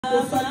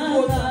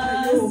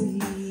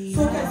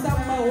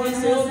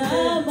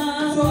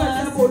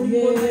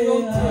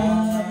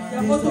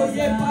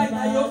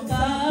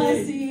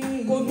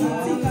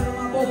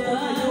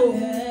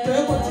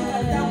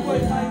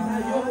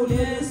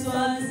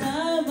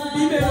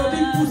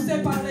poussé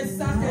par le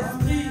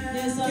Saint-Esprit, que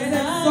les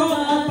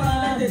hommes ont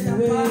parlé de ta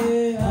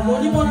part. Au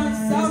niveau de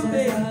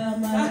Zambé,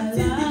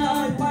 activité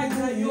dans le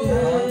pays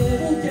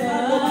pour que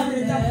la loi de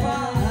ta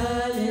part,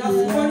 la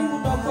foi nous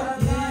donne la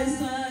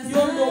grâce,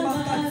 yo no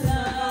makati,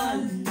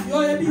 yo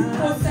ebi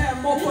posa ya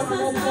moko na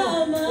moko,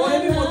 yo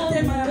ebi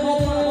motema ya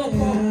moko na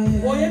moko,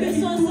 yo ebi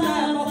mituna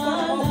ya moko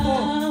na moko,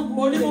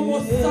 au niveau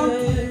de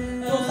Zambé,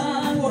 nous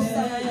allons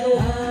posa yo,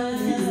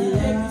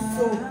 visite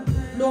biso,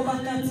 no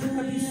makati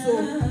na biso.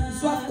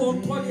 Soit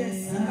contrôlé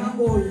ici, na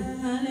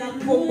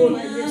Congo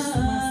na Yesu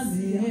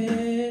Masia.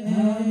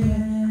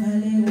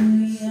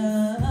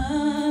 Alléluia,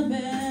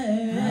 amen.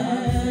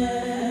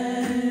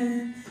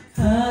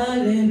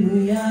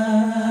 Alléluia,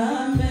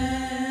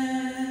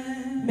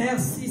 amen.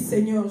 Merci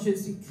Seigneur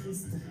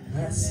Jésus-Christ.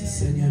 Merci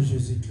Seigneur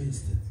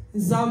Jésus-Christ.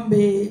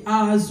 Zambe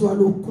azwa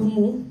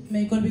lokumu.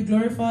 May God be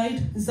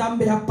glorified.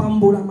 Zambe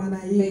apambola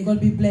manaye. May God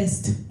be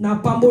blessed. Na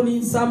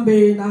pamboli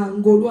Zambe na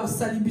ngolo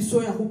asali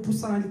biso ya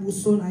kopusa na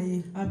liboso na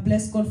ye. I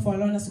bless God for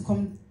allowing us to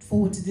come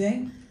forward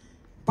today.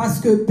 Parce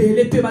que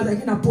pele pe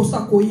bazaki na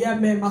posa koya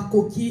me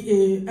makoki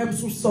et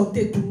sous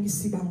santé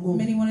tungisi bango.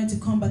 Many wanted to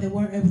come but they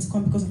weren't able to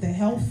come because of their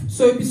health.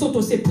 So biso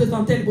to se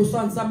présenter liboso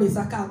Nzambe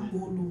zaka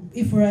ngolo.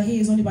 If we are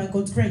here, it's only by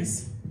God's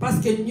grace. Parce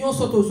que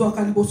nyonso tozo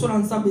ka liboso na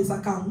Nzambe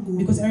zaka ngolo.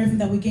 Because everything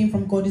that we gain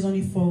from God is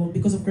only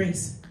because of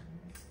grace.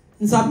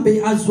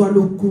 Nzambe azwa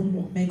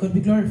lokumu. May God be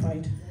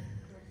glorified.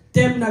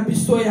 Thème na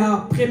biso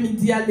ya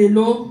après-midi ya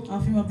lelo.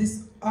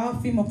 Our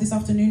theme of this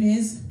afternoon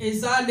is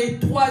les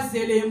trois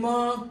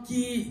éléments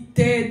qui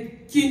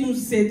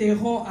nous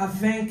aideront à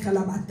vaincre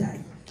la bataille.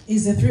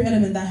 Is the three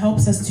elements that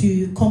helps us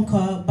to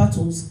conquer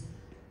battles.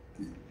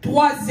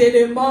 Trois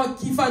éléments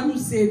qui vont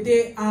nous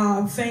aider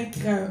à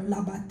vaincre la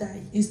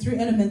bataille. Is three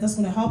elements that's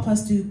going to help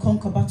us to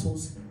conquer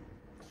battles.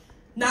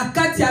 Na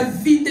kati ya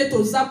vinde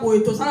tozabo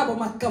etozala ba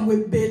makambo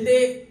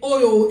ebele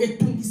oyo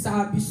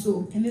etungisa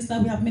biso. In this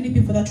life we have many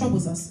people that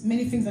troubles us,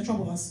 many things that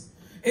trouble us.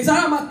 There's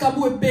many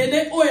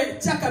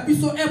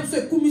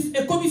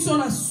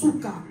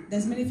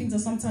things that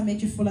sometimes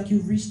make you feel like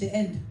you've reached the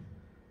end.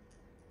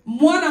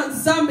 People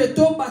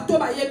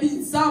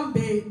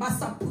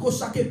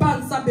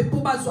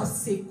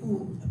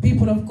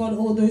of God,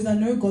 all those that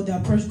know God, they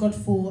approach God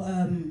for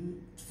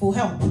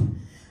help.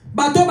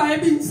 And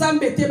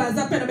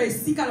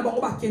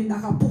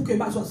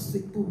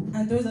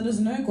those that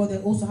doesn't know God, they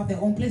also have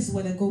their own places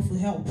where they go for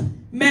help.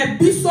 But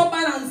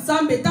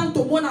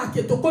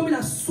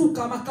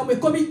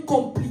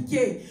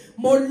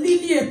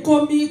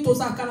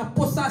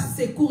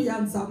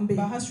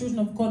as children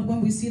of God,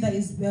 when we see that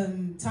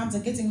times are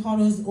getting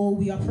harder or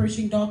we are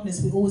approaching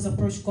darkness, we always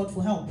approach God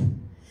for help.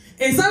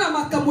 There's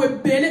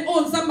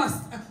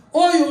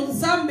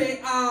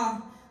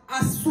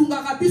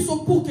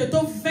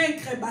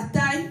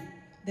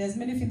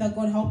many things that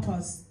God help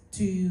us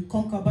to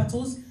conquer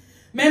battles.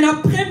 But in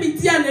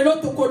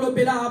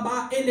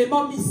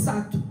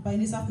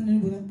this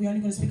afternoon, we're only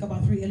going to speak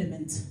about three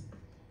elements.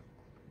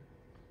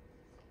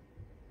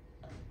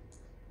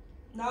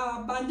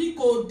 Na bandi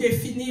ko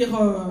définir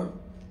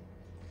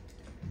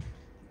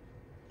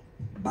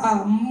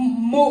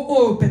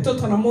mo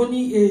peut-être na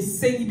moni et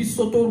sengi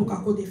bisoto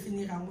lukako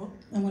définir amo.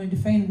 I'm going to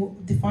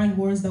define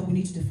words that we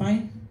need to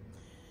define.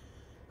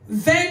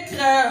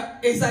 Vaincre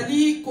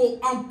ezali ko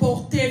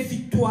emporter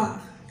victoire.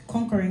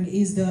 Conquering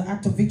is the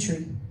act of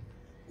victory.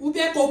 Ou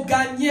bien ko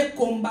gagner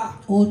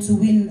combat. Or to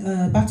win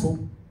a battle.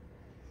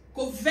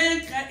 Ko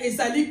vaincre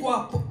ezali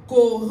ko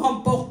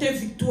remporter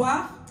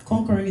victoire.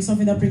 Conquering is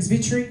something that brings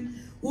victory.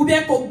 Ou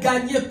bien ko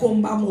gagner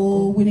combat.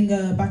 Or winning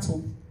a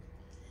battle.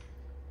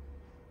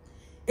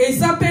 Et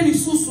ça peut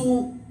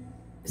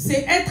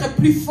c'est être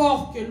plus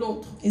fort que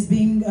l'autre. Is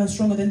being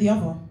stronger than the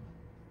other.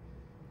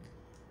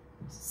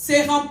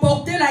 C'est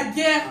remporter la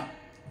guerre.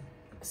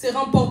 C'est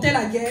remporter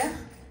la guerre.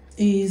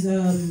 Is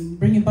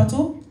bringing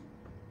battle.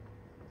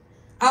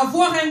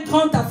 Avoir un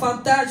grand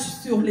avantage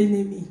sur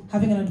l'ennemi.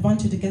 Having an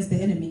advantage against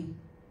the enemy.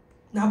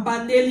 Na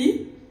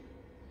bandeli.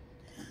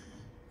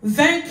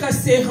 Vaincre,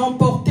 c'est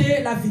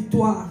remporter la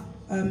victoire.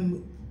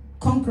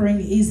 Conquering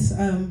is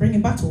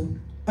bringing battle.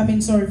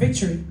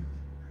 Victory.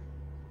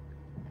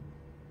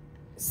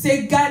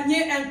 C'est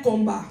gagner un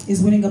combat.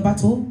 Is winning a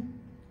battle.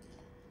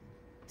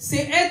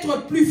 C'est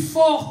être plus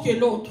fort que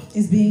l'autre.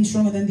 Is being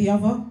stronger than the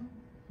other.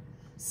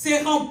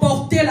 C'est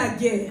remporter la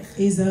guerre.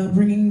 Is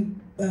bringing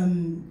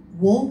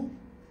war.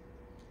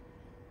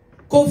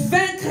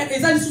 Convaincre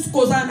est un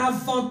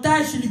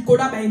avantage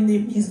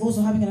ennemi. Is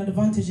also having an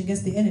advantage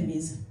against the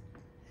enemies.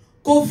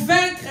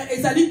 Convaincre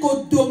est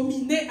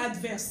dominer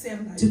adversaire.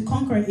 To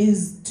conquer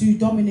is to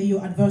dominate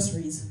your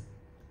adversaries.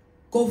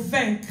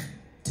 Convaincre.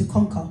 To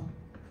conquer.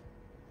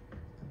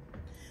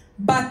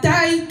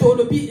 Bataille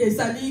tolobi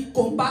ezali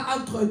combat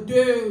entre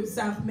deux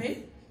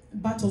armées.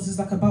 Battles is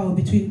like a battle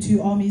between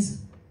two armies.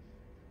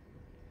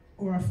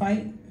 or a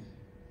fight.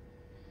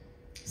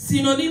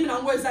 Synonyme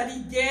nango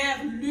ezali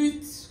guerre,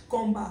 lutte,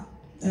 combat.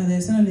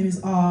 The synonyms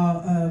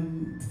are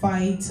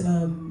fight,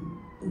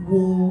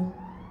 war.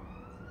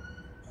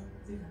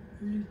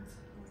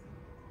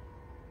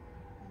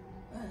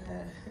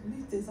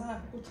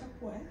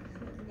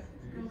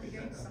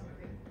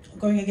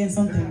 Going against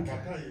something.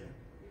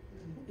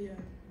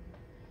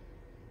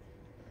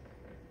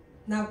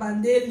 Na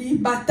bandeli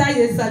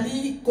bataille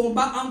ezali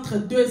combat entre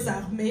deux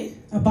armées.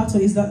 A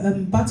battle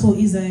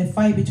is a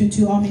fight between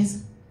two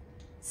armies.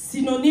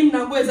 Synonyme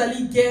nango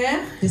ezali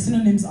guerre. The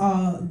synonyms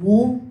are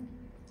war,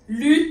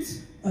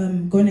 lutte,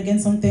 going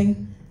against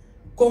something,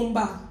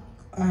 combat,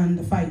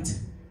 and fight.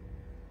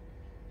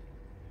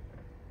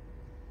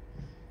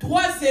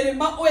 Trois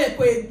éléments oyo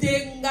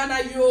ekoede ngana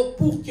yo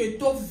pour que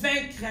to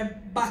vaincre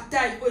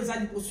bataille oyo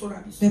ezali liboso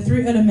na biso. The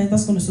three elements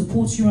that's going to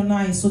support you and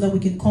I so that we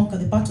can conquer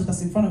the battle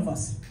that's in front of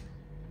us.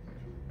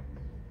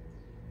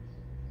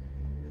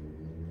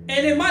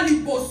 Élément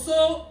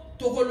liboso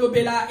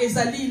tokolobela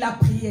ezali la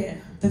prière.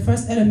 The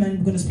first element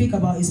we're going to speak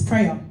about is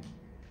prayer.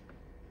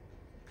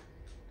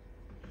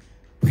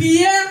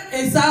 Prière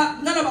eza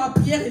ngana ba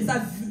prière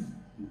eza vie.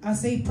 I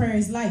say prayer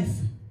is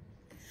life.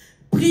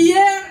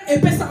 Prière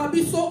epesaka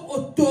biso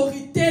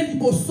autorité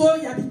liboso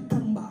ya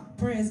bitumba.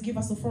 Prayers give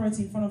us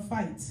authority in front of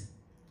fight.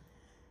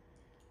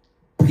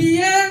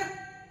 Prière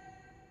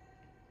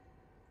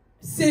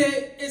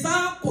c'est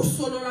eza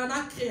kosolola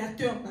na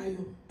créateur na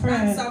yo.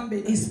 Prayer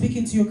is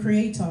speaking to your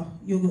creator,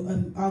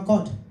 our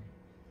God.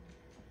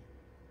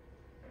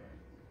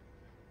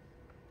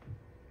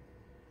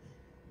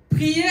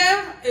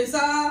 Prière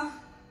eza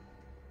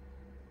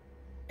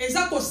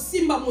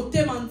kosimba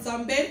motema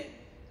nzambe.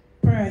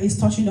 Prayer is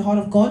touching the heart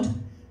of God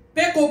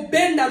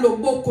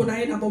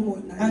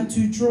and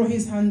to draw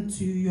his hand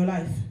to your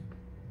life.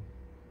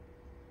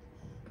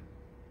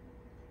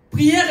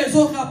 Prayer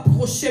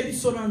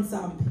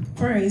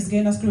is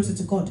getting us closer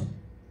to God.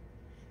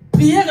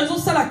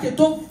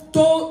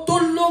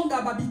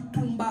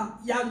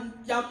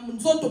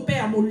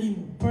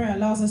 Prayer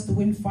allows us to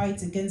win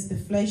fights against the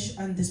flesh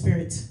and the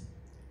spirit.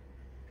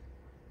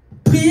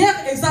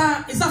 Prayer is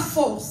a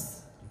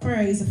force.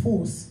 Prayer is a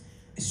force,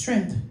 a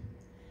strength.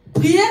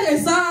 Prière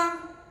eza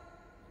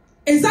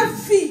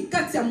vie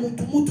kati ya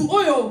mutu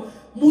oyo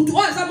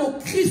aza mo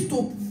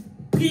Kristo.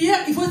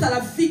 Prière il faut la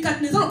vie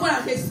kati neza ko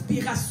la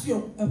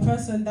respiration. A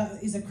person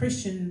that is a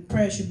Christian,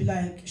 prayer should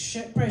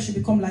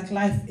become like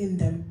life in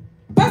them.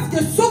 Parce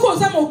que soko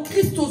oza mo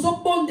Kristo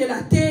zo bon de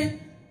la terre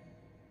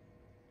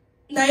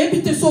na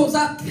ebite so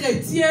oza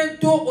chrétien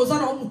to oza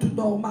na mutu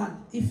normal.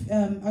 If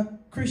a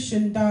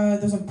Christian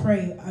doesn't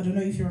pray, I don't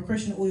know if you're a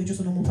Christian or you're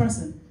just a normal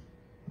person.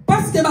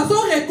 Parce que baso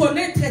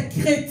reconnaître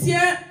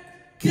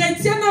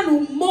chrétien na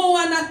nous mo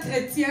wana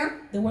chrétien.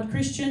 The word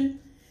Christian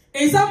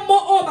eza mo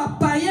o ba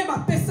païen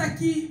ba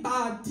pesaki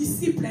ba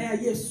disciple ya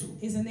Yesu.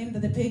 Is a name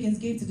that the pagans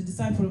gave to the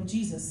disciple of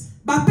Jesus.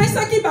 Ba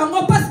pesaki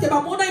bango parce que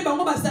ba mona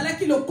bango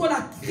bazalaki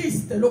lokola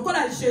Christ,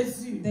 lokola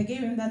Jésus. They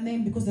gave him that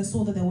name because they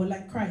saw that they were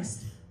like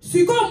Christ.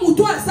 Siko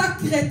mutu asa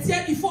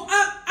chrétien, il faut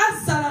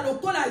azala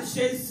lokola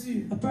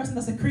Jésus. A person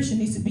that's a Christian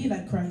needs to be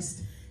like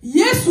Christ.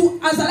 Yesu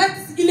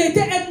azalaki, il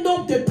était un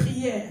homme de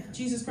prière.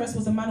 Jesus Christ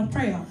was a man of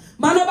prayer.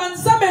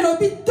 Malobanzambe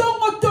lobi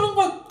tongo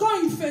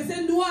quand il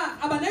faisait noir,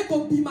 abana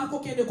ko bima ko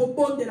kende ko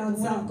bonde la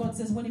nzambe. God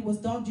says when it was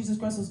dark, Jesus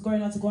Christ was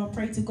going out to go and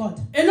pray to God.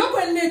 Eloko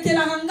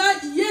elekela nga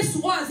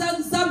Yesu o aza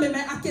nzambe me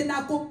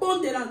akenda ko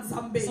bonde la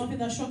nzambe. Something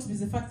that shocks me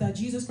is the fact that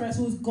Jesus Christ,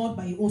 who is God,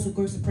 but he also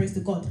goes to praise to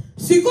God.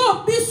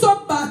 Siko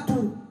biso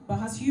batu, but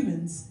as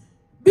humans,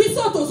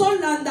 biso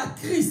tozolanda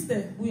Christ.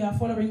 We are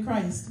following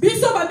Christ.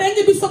 Biso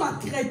babengi biso ba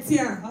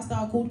chrétien. As they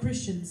are called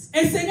Christians.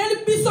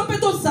 Esengeli biso pe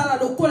tozala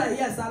lokola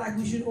ye azalaki.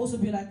 We should also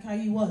be like how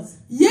he was.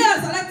 Ye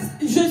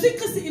azalaki,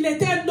 Jésus-Christ, il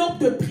était un homme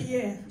de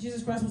prière.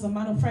 Jesus Christ was a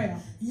man of prayer.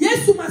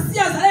 Yesu Masi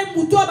azalaki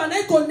mutu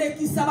abanai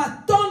konekisa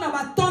baton na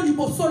baton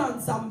liboso na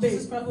nzambe.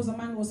 Jesus Christ was a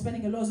man who was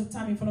spending a lot of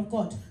time in front of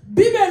God.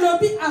 Bible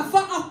lobi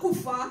avant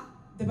akufa.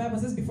 The Bible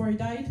says before he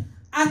died.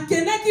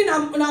 Akeneki na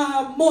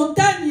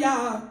montagne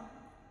ya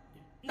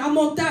na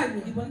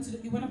montagne. He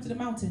went up to the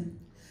mountain.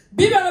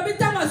 Bible lobi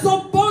tanga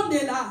zo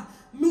bondela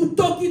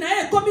mutoki na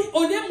ye komi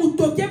olie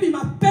mutoki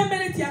bima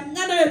pembele ti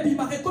ngana ye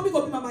bima komi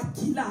ko bima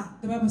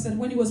makila. The Bible said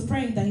when he was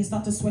praying that he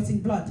started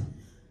sweating blood.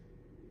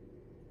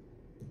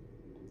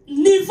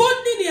 Niveau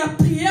nini ya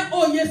prière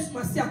o Yesu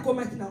Masi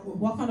akomaki nango?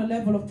 What kind of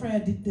level of prayer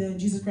did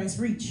Jesus Christ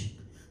reach?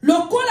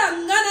 Lokola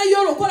ngana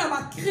yo lokola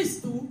ba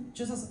Kristu.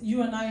 Just as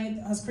you and I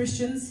as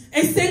Christians.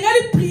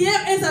 Esengeli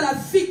prière ezala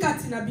vie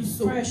kati na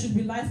biso. Prayer should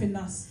be life in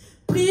us.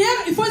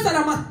 Prière, il faut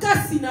ezala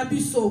makasi na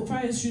biso.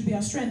 Prayer should be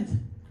our strength.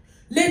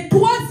 Les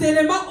trois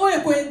éléments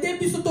oyo ko aider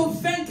biso to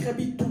vaincre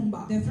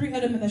bitumba. The three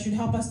elements that should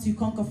help us to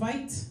conquer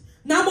fight.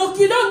 Na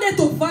mokilo nde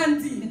to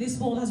vandi. In this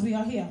world as we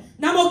are here.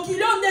 Na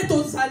mokilo nde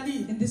to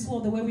zali. In this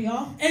world the way we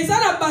are.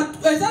 Ezala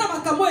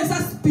makambo eza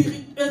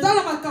spirit.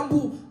 Ezala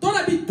makambo to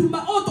na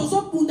bitumba o to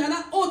so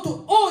bundana o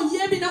to o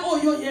yebi na o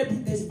yo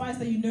yebi. There's fights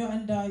that you know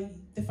and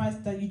the fights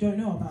that you don't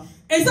know about.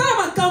 Ezala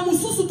makambo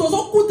susu to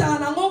so kutana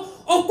nango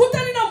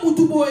okutani na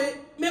mutu boye.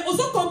 Mais ozo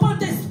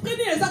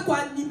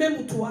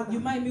You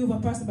might move a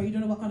person, but you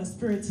don't know what kind of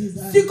spirit is.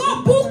 Si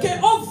comme pour que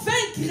on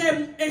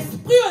vaincre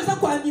esprit eza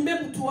ko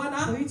animer mutu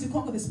wana. For you to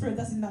conquer the spirit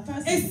that's in that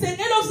person. Et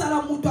Seigneur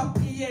ozala mutu a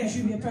prière. You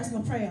should be a person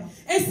of prayer.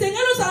 Et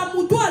Seigneur ozala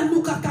mutu a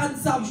luka You should be a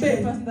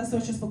kanzambe. person that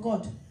searches for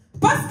God.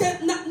 Parce que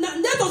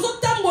ndeto zo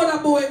tambola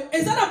boye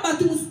ezala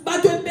batu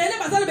ebele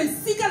bazala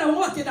besika na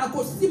bango bakenda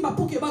kosimba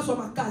pour que bazwa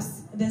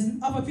makasi. There's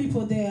other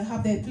people there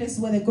have their place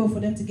where they go for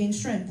them to gain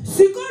strength.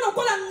 Sikoyo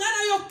lokola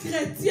ngana yo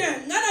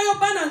chrétien, ngana yo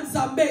bana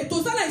nzambe,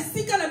 tozala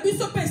esika na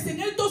biso pe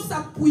Seigneur to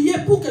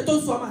s'appuyer pour que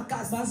tozwa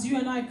makasi. But as you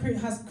and I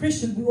as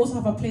Christians, we also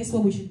have a place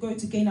where we should go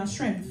to gain our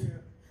strength.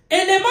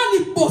 Élément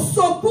ni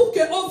poso pour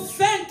que on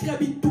vaincre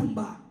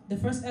bitumba. The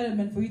first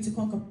element for you to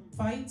conquer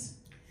fights.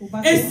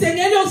 Et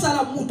Seigneur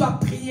ozala mutu a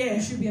prière.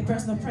 You should be a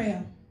person of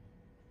prayer.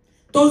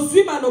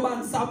 Tozwi maloba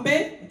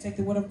nzambe. You take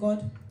the word of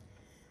God.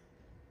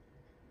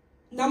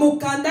 Na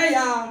mukanda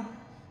ya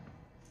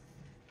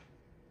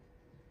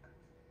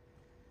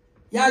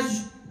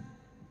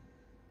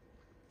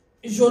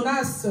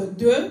Jonas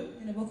 2.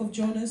 In the book of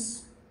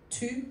Jonas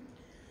 2.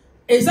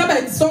 Eza ba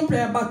exemple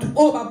ya batu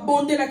o ba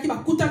bondelaki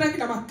ba kutanaki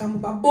na makambo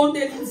ba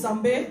bondeli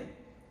nzambe.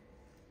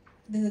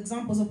 There's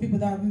examples of people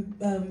that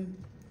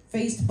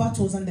faced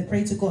battles and they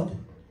prayed to God.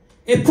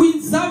 Et puis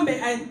nzambe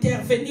a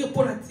intervenir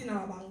pour la tina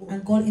na bango.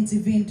 And God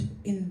intervened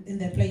in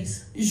their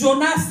place.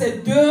 Jonas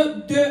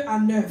 2 à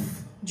 9.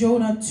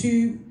 Jonah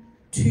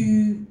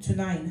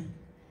 2:2-9.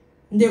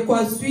 Ndeko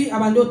azwi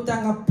abando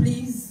tanga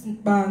please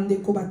ba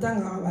ndeko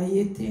batanga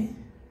bayete.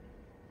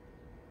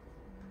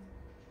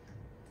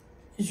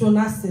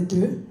 Jonas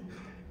 2.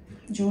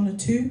 Jonah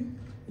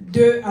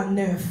 2 à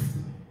 9.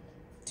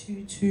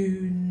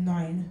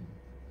 2-9.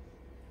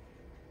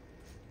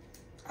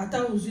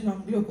 Attends, aux en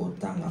anglais au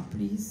tanga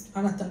please.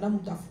 En attendant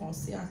mon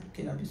français à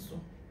que la biso.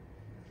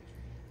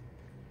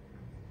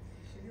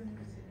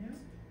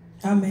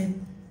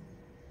 Amen.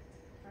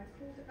 I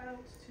called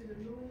out to the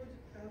Lord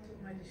out of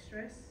my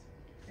distress,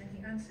 and he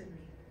answered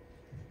me.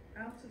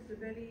 Out of the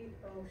belly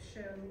of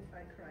Sheol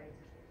I cried,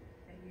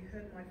 and you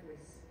heard my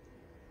voice.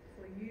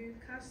 For you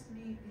cast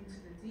me into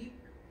the deep,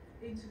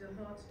 into the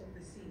heart of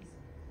the seas,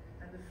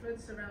 and the flood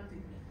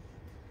surrounded me.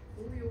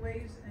 All your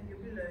waves and your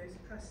billows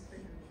passed over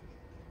me.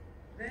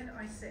 Then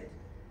I said,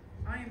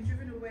 I am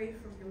driven away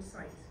from your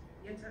sight,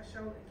 yet I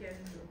shall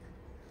again look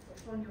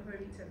upon your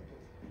holy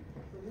temple.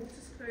 The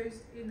waters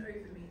closed in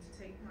over me to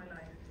take my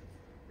life.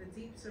 The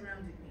deep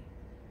surrounded me.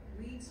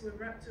 Weeds were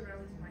wrapped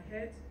around my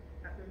head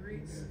at the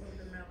roots of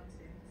the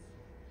mountains.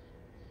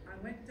 I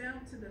went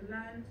down to the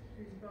land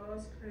whose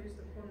bars closed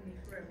upon me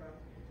forever.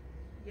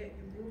 Yet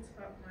you brought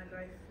up my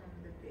life from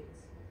the pit,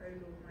 O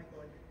Lord my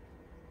God.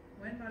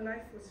 When my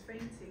life was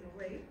fainting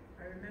away,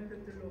 I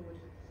remembered the Lord,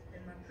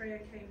 and my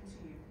prayer came to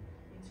you,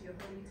 into your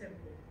holy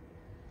temple.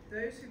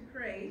 Those who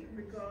pray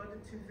regard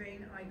to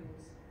vain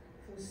idols,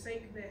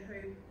 forsake their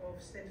hope of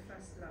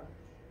steadfast love.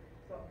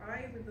 But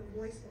I, with the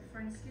voice of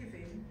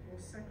thanksgiving, will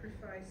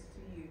sacrifice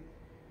to you.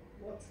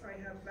 What I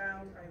have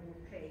vowed I will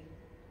pay.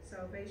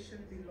 Salvation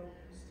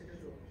belongs to the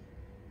Lord.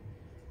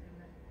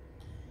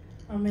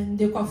 Amen. Amen.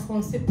 De quoi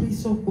français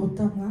plus au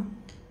kotanga.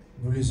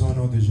 Nous lisons au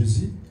nom de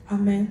Jésus.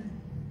 Amen.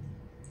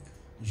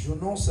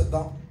 Jonas,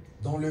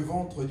 dans le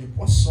ventre du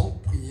poisson,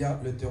 pria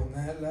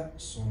l'Éternel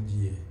son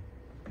Dieu.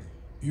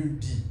 Il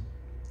dit,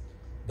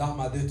 dans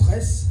ma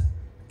détresse,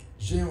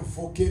 j'ai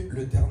invoqué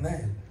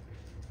l'Éternel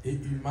et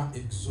il m'a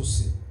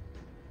exaucé.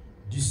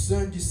 Du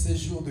sein du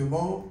séjour de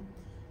mort,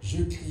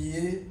 je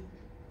criai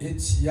et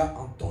tu as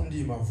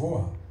entendu ma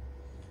voix.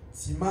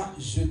 Tu m'as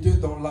jeté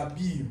dans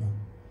l'abîme,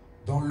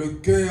 dans le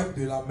cœur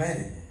de la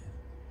mer,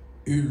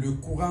 et le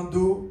courant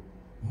d'eau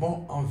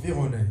m'ont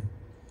environné.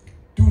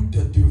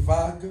 Toutes tes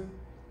vagues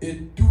et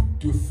tous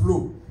tes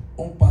flots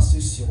ont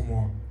passé sur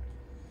moi.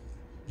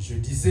 Je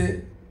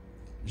disais,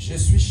 je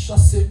suis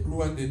chassé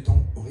loin de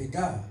ton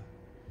regard,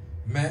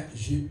 mais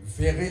je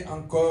verrai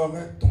encore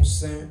ton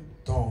saint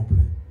temple.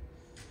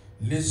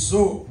 Les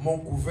eaux m'ont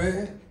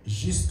couvert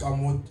jusqu'à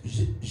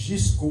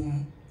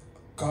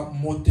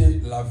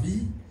m'ôter la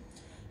vie.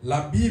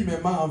 L'abîme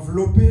m'a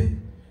enveloppé,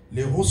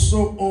 les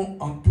roseaux ont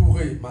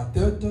entouré ma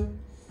tête.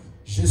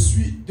 Je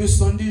suis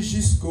descendu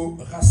jusqu'aux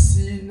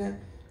racines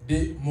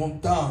des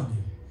montagnes.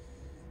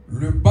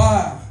 Le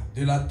bar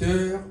de la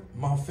terre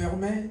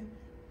m'enfermait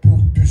pour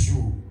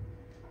toujours.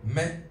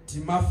 Mais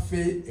tu m'as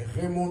fait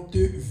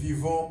remonter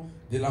vivant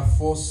de la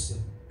fosse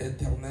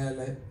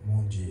éternelle,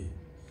 mon Dieu.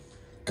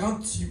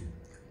 Quand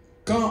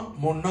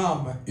mon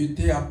âme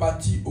était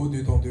abattue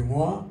au-dedans de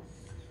moi,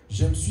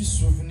 je me suis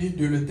souvenu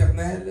de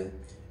l'Éternel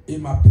et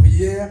ma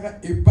prière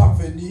est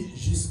parvenue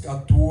jusqu'à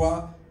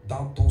toi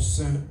dans ton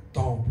saint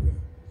temple.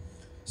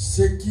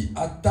 Ceux qui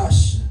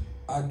attachent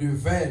à de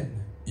vaines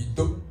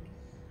idoles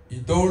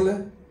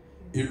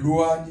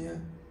éloignent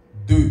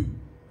d'eux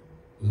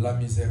la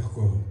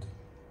miséricorde.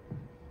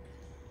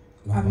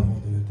 La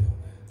parole de l'Éternel.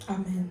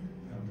 Amen.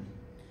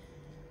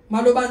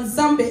 Maloba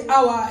nzambe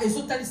awa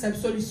ezotalisa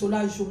biso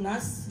lisola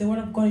Jonas. The word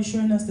of God is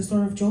showing us the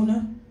story of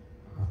Jonah.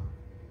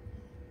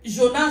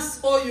 Jonas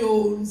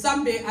oyo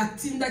nzambe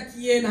atinda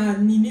kiye na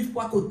Ninive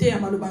kwa kote ya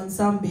maloba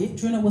nzambe.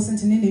 Jonah was sent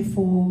to Nineveh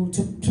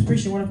to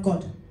preach the word of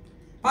God.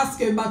 Parce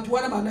que batu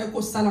wana bana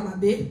ko sala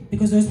mabe.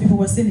 Because those people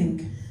were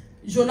sinning.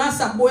 Jonas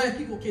aboya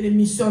ki ko kele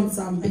mission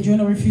nzambe. And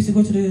Jonah refused to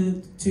go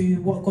to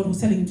what God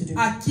was telling him to do.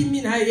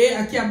 Akimi na ye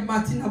aki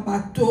abati na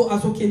bato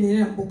azokenele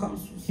na mboka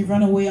msusu. He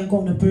ran away and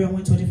got on a boat and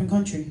went to a different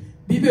country.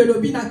 Bible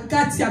lobi na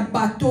kati ya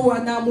bato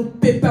wana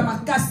mupepe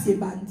makasi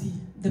ebandi.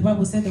 The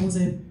Bible said there was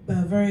a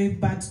very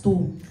bad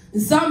storm.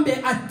 Nzambe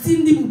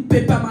atindi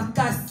mupepe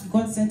makasi.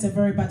 God sent a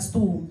very bad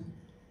storm.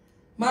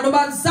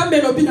 Maloba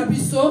nzambe lobi na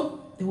biso.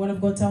 The word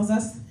of God tells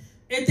us.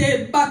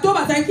 Ete bato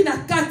bazaki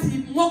na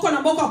kati moko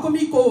na moko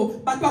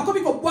akomiko bato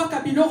akomiko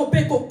bwaka biloko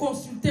pe ko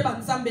consulter ba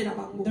nzambe na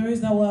bango.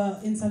 Those that were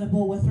inside the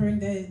boat were throwing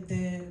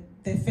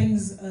their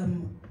things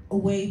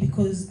away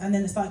and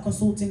then they started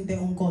consulting their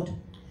own God.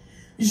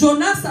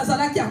 Jonas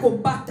azalaki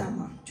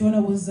akobatama.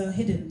 Jonah was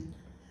hidden.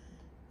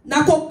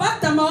 Na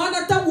kobatama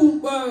wana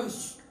tabu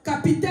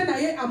capitaine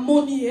aye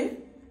amoni ye.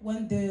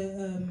 When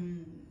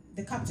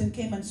the captain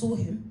came and saw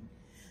him.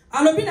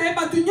 Alobi na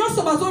batu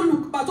nyonso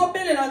bazo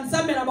belela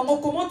nzambe na bango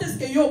comment est-ce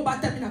que yo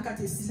batami na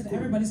kati si.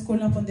 Everybody's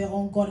calling up on their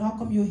own God. How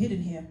come you're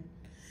hidden here?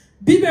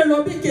 Bible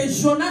lobi que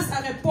Jonas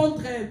a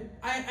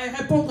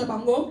répondre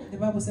bango. The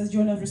Bible says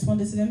Jonah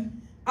responded to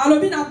them.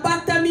 Alobi na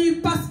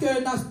batami parce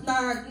que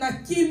na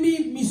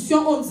kimi mission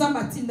on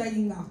nzambe tinda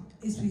inga.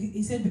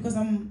 He said because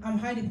I'm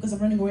hiding because I'm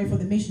running away from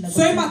the mission.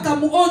 So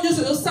makamu onyo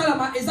so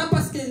salama eza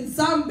parce que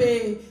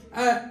nzambe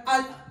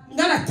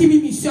ngala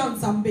kimi mission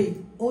nzambe.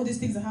 All these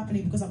things are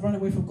happening because I've run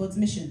away from God's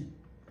mission.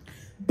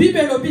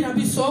 Bible lobi na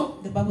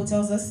biso. The Bible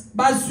tells us.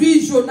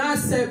 Bazui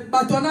Jonas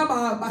batona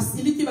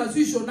basiliki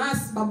bazui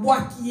Jonas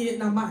babwaki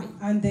na mai.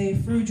 And they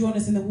threw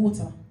Jonas in the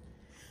water.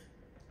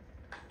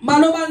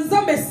 Maloba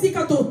nzambe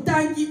sika to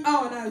tangi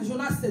awa na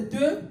Jonas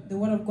 2. The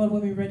word of God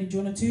when we read in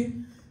Jonah 2.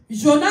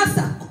 Jonas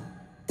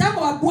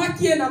tango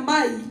babwaki na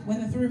mai.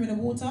 When they threw him in the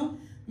water.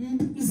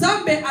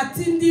 Nzambe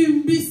atindi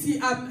mbisi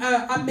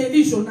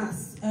ameli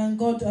Jonas. And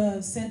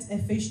God sent a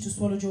fish to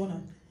swallow Jonah.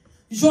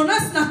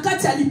 Jonas na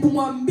kati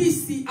alipumwa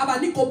mbisi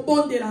abaniko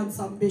bondela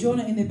nzambe.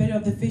 Jonah in the belly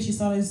of the fish, he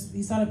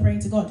started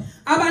praying to God.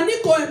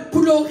 Abaniko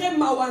implore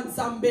mawa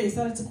nzambe. He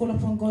started to call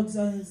upon God's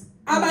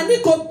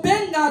abaniko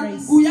benga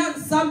nguya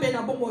nzambe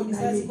na bomo he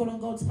started to call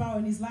on God's power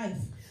in his life.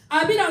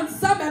 Abina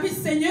nzambe abi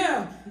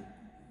Seigneur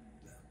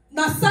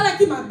na sala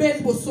ki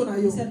mabeli boso na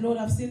yo. He said, Lord,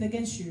 I've sinned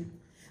against you.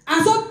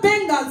 Azo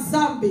benga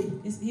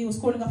nzambe. He was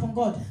calling upon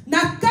God. Na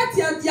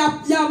kati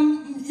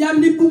ya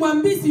mlipumwa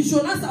mbisi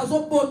Jonas azo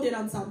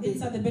bondela nzambe.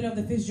 Inside the belly of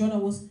the fish, Jonah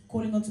was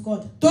calling unto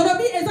God.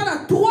 Tolobi eza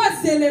na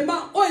trois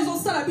éléments o ezo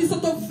sala biso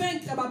to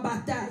vaincre ba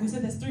bataille. We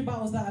said there's 3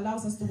 battles that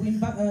allows us to win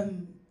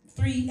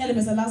 3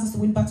 elements that allows us to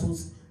win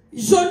battles.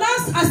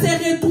 Jonas a se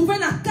retrouvé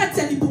na kati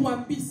ya lipumwa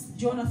mbisi.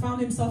 Jonah found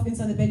himself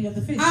inside the belly of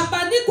the fish.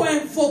 Abaniko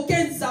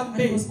invoquer nzambe.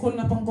 And he was calling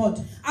upon God.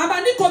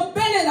 Abaniko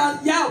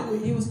belela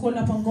Yahweh. He was calling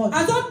upon God.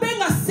 Azo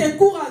benga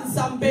secours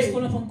nzambe. He was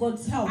calling upon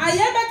God's help.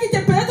 Ayeba ki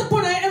te peut-être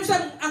pour na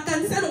emsa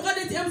akanisa lo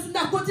kade ti emsa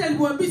na koti ya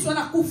lipumwa mbisi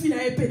wana kufi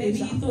na epe. Maybe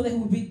he thought that he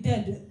would be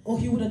dead or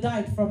he would have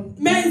died from.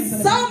 Mais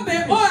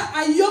nzambe o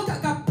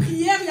ayoka ka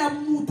prière ya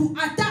mutu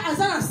ata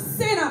azana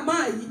sena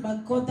mai.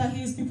 But God that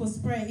hears people's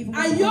prayer even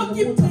when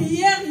ayoki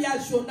prière ya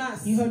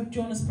Jonas. He heard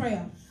Jonah's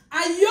prayer.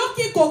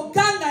 Ayoki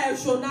koganga ya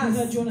Jonas. He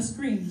heard Jonah's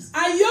screams.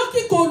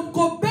 Ayoki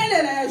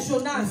kobelela ya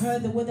Jonas. He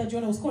heard the word that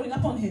Jonah was calling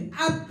upon him.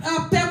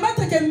 A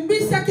permettre que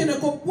mbisa ke ne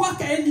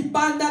kopwaka eli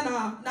banda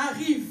na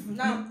rive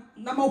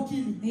na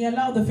mokili. He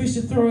allowed the fish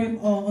to throw him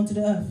onto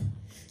the earth.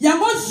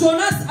 Yango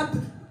Jonas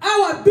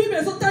awa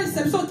Bible so tell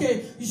exception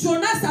ke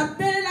Jonas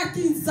abelela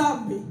ki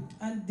nzambe.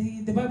 And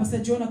the Bible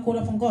said Jonah called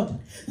upon God.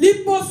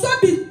 Liposo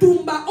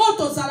bitumba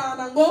otozala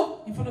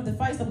nango. In front of the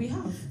fights that we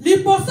have.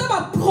 Liposo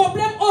ba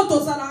problem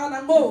otozala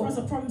nango. In front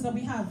of problems that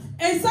we have.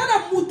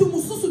 Ezana mutu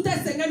mususu te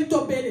sengeli to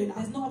belela.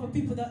 There's no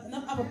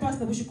other person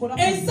that we should call upon.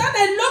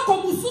 Ezana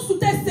loko mususu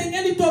te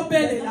sengeli to belela.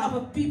 There's no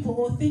other people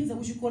or things that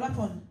we should call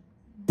upon.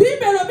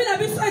 Bible lobi na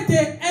biso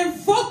ete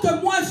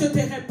invoque-moi je te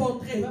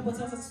répondrai. The Bible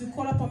tells us to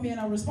call upon me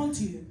and I'll respond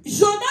to you.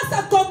 Jonas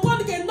a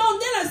comprendre que non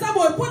ndela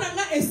sabo epona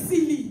nga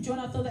esili.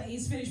 Jonah thought that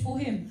he's finished for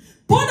him.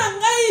 Pona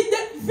nga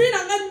vina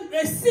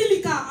nga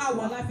esili ka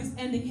awa. Our life is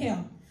ending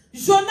here.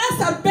 Jonas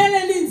a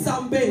beleli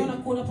nzambe.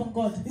 Jonah called upon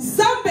God.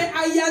 Nzambe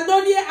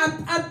ayandoli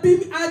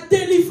a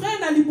délivré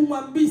na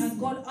libumwa mbisi. And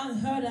God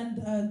heard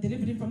and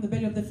delivered him from the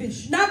belly of the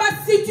fish. Na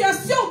ba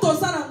situation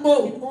tosala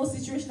ngo. In all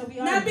situations that we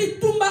are na in.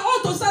 bitumba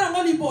o tosala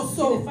ngo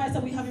liboso. In the fights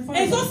that we have in front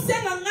of us. Ezo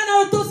senga ngana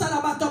o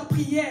tosala bato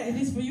prière. It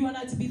is for you and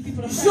I to be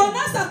people of prayer.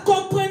 Jonas a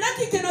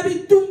comprenait que na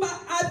bitumba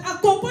a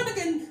comprendre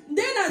que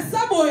ndena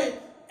saboe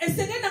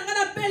esenge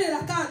ngana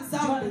belela ka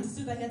Jonah nzambe.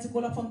 understood that he had to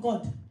call upon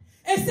God.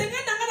 Esenge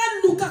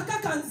ngana luka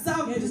kaka He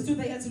nzambe. understood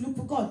that he had to look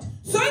for God.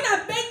 So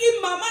ina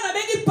bengi mama na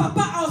bengi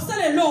papa a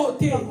osale lo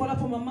te. If I call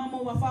upon my mama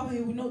or my father,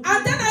 he would not.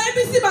 Ata na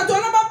ebisi bato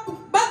na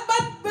ba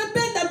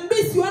benda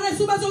mbisi wana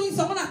suba zo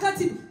ngisongo na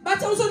kati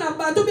bacha uso na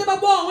bato be ba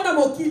bo ngona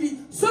mokili.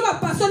 So ba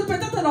person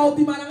peut-être na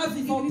obima na If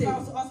vivante. I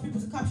was to ask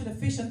people to capture the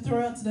fish and throw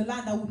it to the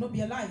land that would not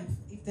be alive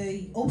if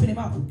they open him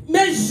up.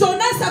 Mais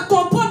Jonas a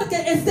compris que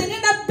Seigneur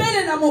n'a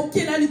belle na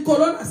moké na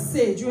likolo na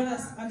se.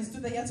 Jonas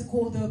understood that he had to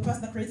call the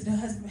person that created the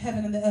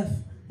heaven and the earth.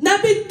 Na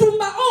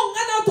bitumba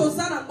ngana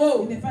tozana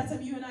ngo. In the fight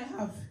that you and I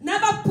have. Na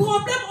ba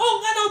problème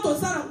ngana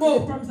tozana ngo.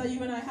 The problems that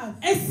you and I have.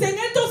 Et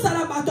Seigneur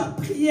tozala bato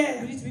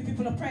prière. We need to be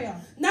people of prayer.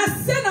 Na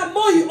sena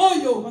moyi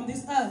oyo. On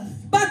this earth.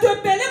 Bato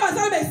bele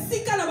bazala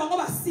besika na bango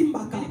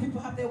basimbaka. Many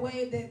people have their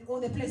way, all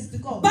their places to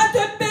go. Bato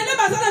bele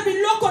bazala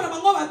biloko na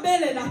bango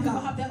babele Many people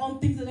naka. have their own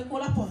things that they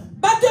call upon.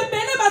 Bato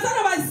bele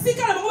bazala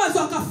basika na bango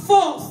bazwaka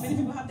force. Many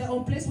people have their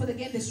own place where they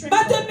gain the strength.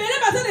 Bato bele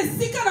bazala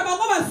sika na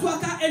bango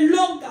bazwaka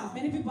elonga.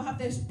 Many people have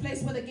their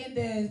place where they gain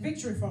the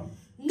victory from.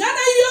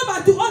 Ngana yo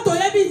batu oto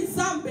yebi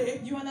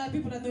nzambe. You and I are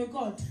people that know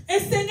God. Et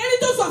Seigneur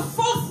to soit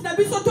force na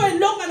biso to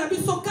elonga na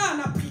biso ka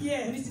na We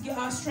prière. need to get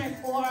our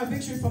strength or our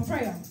victory from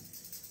prayer.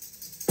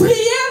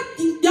 Prière,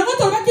 yango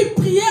to ba ki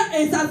prière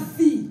est sa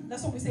vie.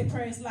 That's what we say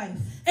prayer is life.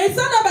 Et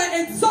ça na ba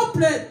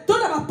exemple to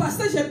na ba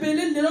passage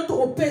belé le to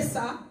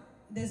opesa.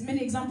 There's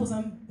many examples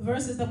and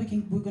verses that we're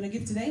going to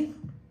give today.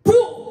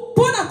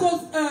 Pour na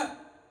cause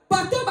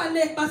bato ba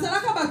le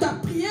basalaka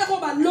bato prière o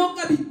ba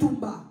longa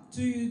bitumba.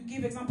 To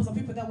give examples of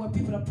people that were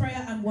people of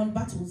prayer and won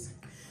battles.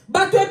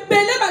 Bato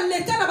belé ba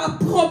leka na ba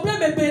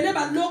problème belé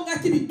ba longa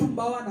ki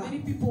bitumba wana. Many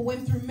people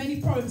went through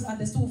many problems and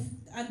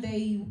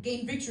they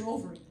gained victory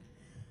over it.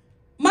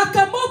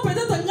 Makambo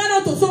peut-être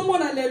ngana to so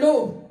mona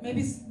lelo.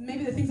 Maybe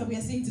the things that we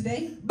are seeing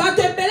today.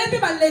 Bato belé pe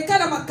ba leka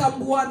na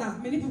makambo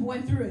wana. Many people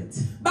went through it.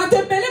 Bato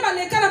belé ba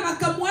leka na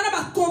makambo wana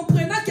ba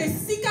comprendre que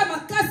sika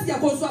makasi ya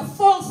kozwa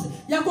force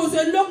ya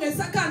kozwa longa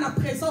saka na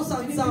présence en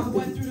Many people Nzambe.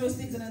 went through those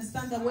things and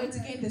understand that way to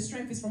gain the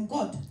strength is from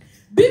God.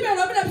 Bible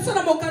lobi na biso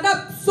na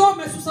mokanda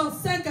Psaume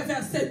 65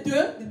 verset 2.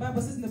 The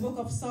Bible says in the book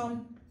of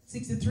Psalm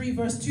 63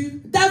 verse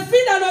 2.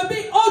 David a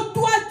lobi, oh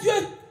toi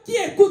Dieu qui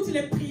écoute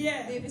les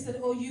prières. David said,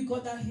 "Oh, you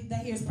God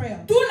that hears prayer.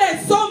 Tous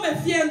les hommes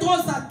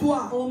viendront à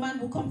toi. All man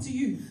will come to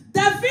you."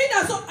 David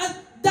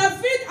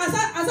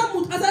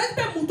azalaki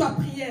pe mutu a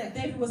prière.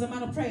 David was a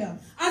man of prayer.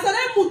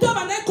 Azalaki mutu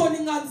abandaki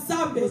kolinga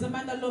He was Nzambe. a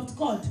man that loved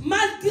God.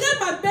 Malgré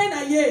mabe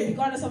na ye,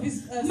 Regardless of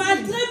his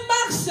malgré sin,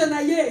 marche na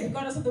ye,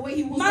 regardless of the way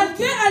he was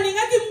malgré walking,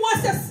 alingaki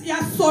mwasi ya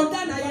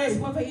soldat na regardless ye.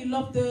 of whether he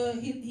loved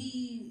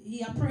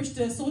he approached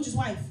the soldier's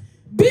wife.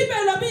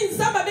 Bible lobi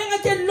Nzambe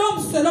abengaki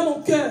l'homme selon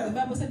mon The cœur.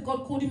 Bible said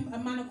God called him a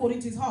man according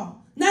to his heart.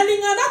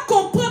 Nalingana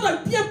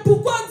comprendre bien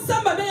pourquoi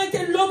Nzambe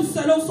abengaki l'homme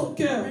selon son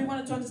I cœur. really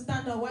wanted to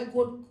understand why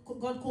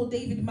God called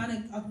David a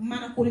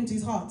man according to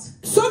his heart.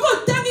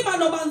 Soko tangi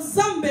maloba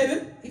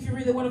Nzambe, If you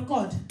read the word of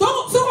God,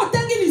 soko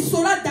tangi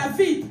lisola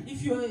David.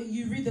 if you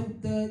read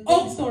the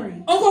On story,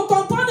 peut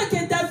comprendre que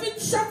David,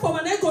 chaque fois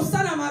que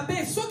kosala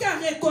mabe, soki a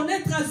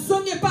reconnaître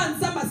zonge pa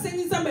Nzambe,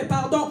 sengi Nzambe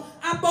pardon,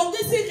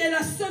 abongisi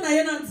relation na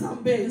ye na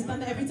Nzambe.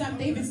 understand that every time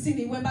David sinned,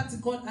 he went back to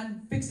God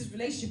and fixed his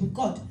relationship with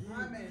God.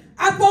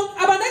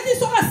 Abandaki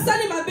soki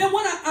asali mabe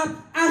mwana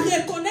a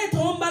reconnaître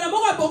ombala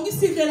moko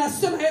abongisi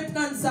relation na ye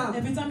na Nzambe.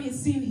 Every time he had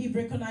sinned, he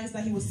recognized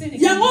that he was sinning.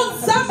 Yango He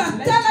fixed his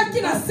Nzambe atalaki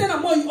relationship na with se na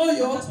moi God.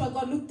 oyo. That's why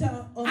God looked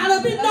down on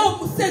Alors the non,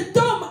 earth. cet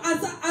homme,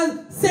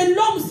 c'est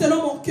l'homme selon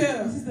mon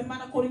cœur. This is the man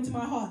according to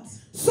my heart.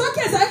 Soki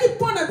ezalaki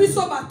mpo na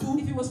biso bato,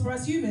 If it was for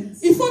us humans,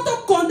 il faut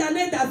to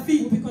condamner we'll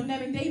David. be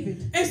condemning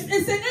David.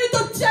 Esengeli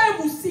totia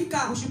ye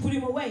musika. We should put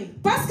him away.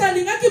 Parce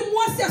qu'alingaki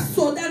mwasi ya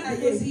soda na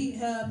Because ye.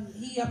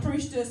 he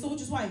approached the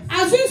soldier's wife.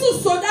 Azwi su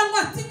soda ngo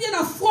atinye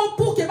na front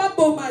pour que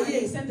baboma And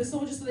he ye. sent the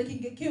soldiers so they can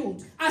get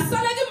killed.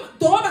 Asalaki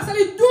toro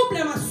basali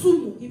double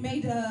masumu. He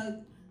made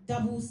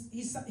doubles.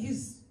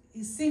 His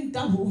sin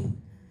double.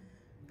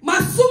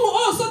 Masumu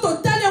o so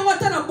totali yango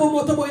ata na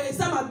bomoto boye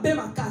eza mabe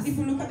makasi. If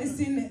you look at the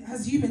sin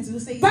as humans, it will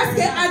say Parce que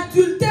very bad.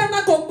 adultère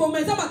na koboma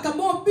eza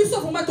makambo biso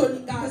vraiment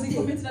tolinga Because he te.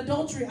 committed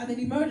adultery and then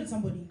he murdered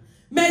somebody.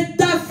 Mais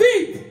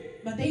David,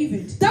 But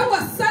David, tango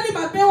asali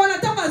mabe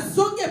wana tango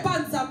azongi epa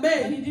when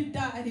Nzambe, he did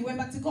that and he went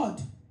back to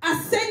God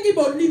asengi and he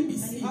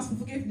bolimbisi. asked for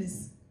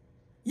forgiveness,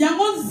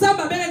 Yango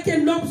Nzambe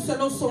abengaki l'homme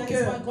selon son that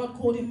is why cœur. God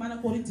called him man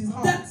according to his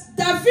heart.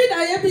 David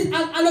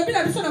alobi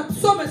na biso na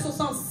Psaume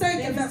 65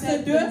 David verset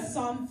said 2. in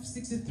Psalm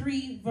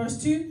 63 verse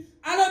 2,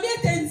 Alobi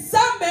ete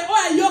Nzambe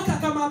oyo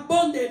ayokaka he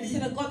mabondeli.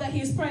 said, "A God that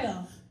hears prayer,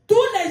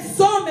 Tous les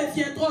hommes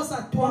viendront à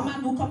all toi.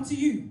 man will come to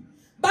you.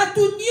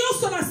 Bato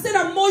nyonso na se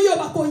na moyo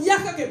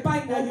bakoyaka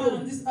epai na All man yo.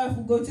 on this earth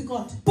will go to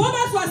God, Po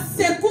bazwa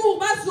secours,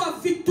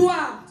 bazwa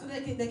victoire. so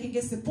they can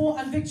get support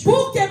and victory.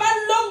 Pour que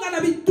balonga na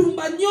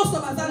bitumba nyonso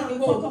So baza they can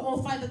conquer nango.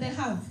 all fight that they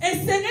have.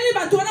 Esengeli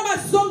bato wana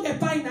bazonga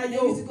epai na They need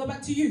yo. to go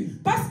back to you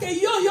Parce que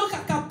yo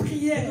yokaka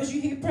prière. because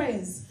you hear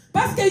prayers.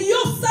 Parce que yo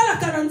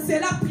salaka na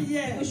nzela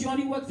prière. Because you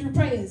only work through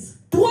prayers.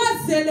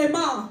 Trois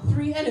éléments.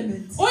 3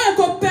 elements Oyo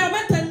ko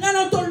permettre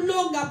ngana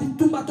tolonga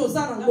bitumba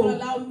toza that will nango.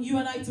 allow you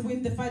and I to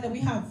win the fight that we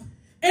have.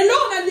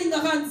 Eloko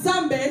nalingaka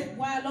Nzambe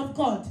Why I love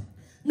God.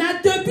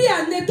 na depuis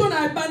année to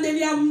na bandeli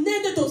ya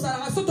nende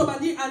tozalaka so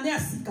tobandi année ya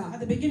sika. At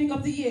the beginning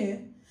of the year,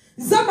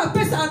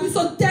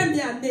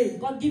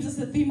 God gives us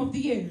the theme of the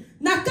year.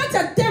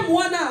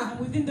 And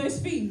within those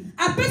themes,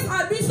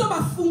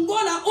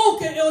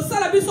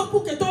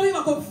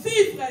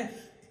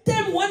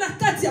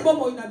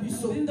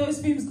 within those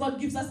themes, God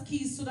gives us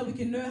keys so that we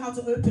can know how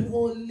to open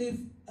or live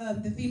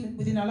the theme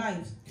within our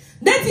lives.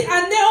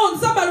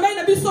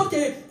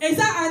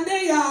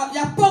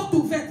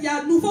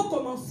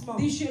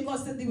 This year, God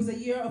said there was a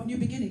year of new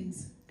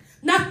beginnings.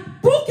 For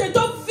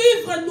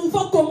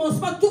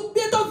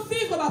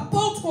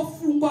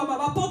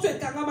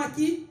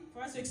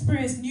us to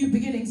experience new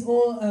beginnings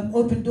or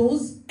open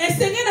doors, we need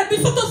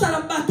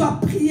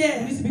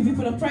to be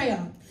people of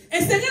prayer.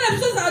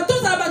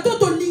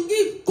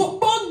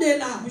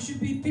 We should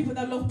be people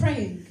that love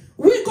praying.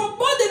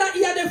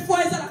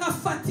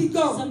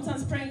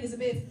 Sometimes praying is a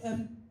bit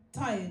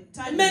tired.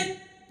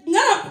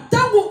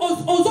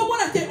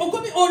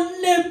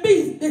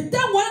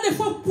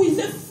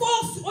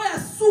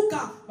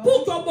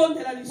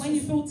 When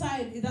you feel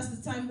tired, that's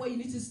the time where you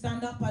need to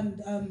stand up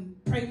and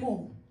pray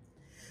more.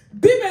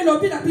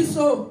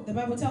 The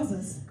Bible tells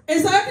us there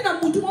was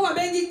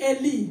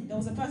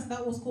a person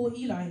that was called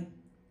Eli.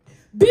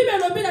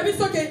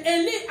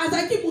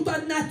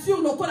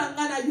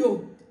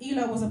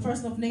 Eli was a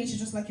person of nature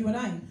just like you and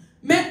I.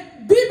 The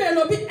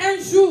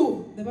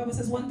Bible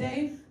says one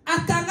day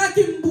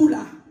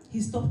he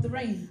stopped the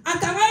rain.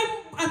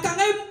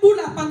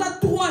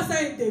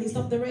 He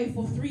stopped the rain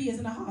for 3 years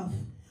and a half.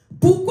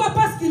 Pourquoi?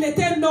 Parce qu'il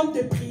était un homme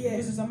de prière.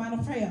 This is a man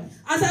of prayer.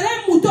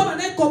 Azalai muto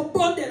manai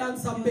komponde The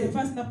lansambe.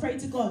 person that prayed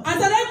to God.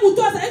 Azalai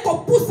muto azalai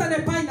kompusa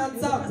ne pa The person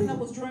that lansambe.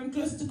 was drawing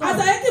closer to God.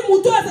 Azalai ki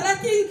muto azalai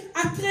ki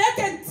a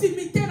créé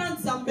intimité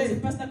lansambe. The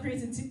person that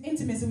creates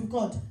intimacy with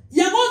God.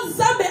 Yango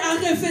nzambe a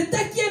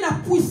revêté qui est la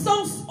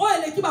puissance. Oh,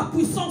 elle est qui ma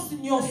puissance That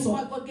is nyonso.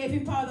 why God gave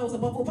him power that was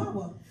above all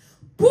power.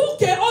 Pour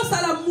que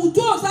osala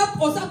muto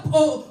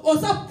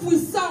osa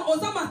puissant,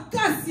 osa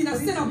makasi na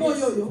se na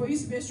moyo yo. For you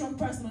to be a strong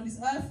person on this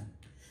earth,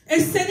 Et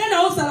Seigneur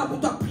na osala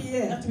muto a you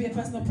prière. have to be a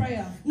person of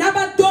prayer. Na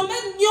ba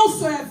domaine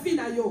nyonso ya vie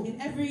na yo.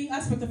 In every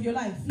aspect of your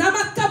life. Na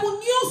makamu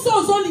nyonso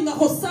ozolinga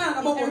kosala na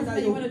In bongo everything na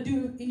that you yo. want to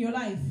do in your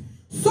life.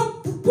 So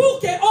pour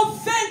que on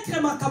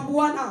vaincre makambo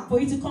wana. For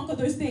you to conquer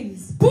those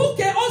things. Pour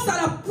que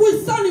osala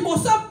puissant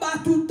liboso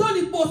batu to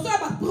liboso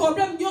ba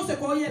problème nyonso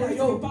ko For yela you to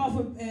yo. be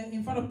powerful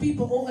in front of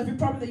people or every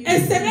problem that you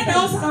Et Seigneur na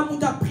face. osala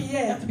muto a You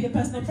prière. have to be a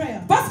person of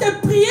prayer. Parce que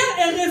prière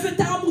est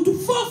revêtée à mutu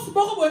force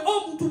moko boy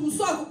o mutu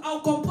muso a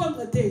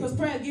comprendre te. Because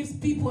prayer gives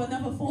people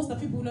another force that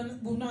people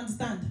will not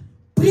understand.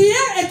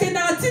 Prière est que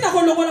na tina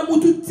ko longola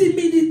mutu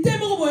timidité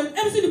moko boy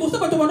même si liboso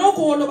bato bana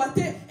ko loba te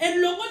et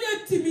longoli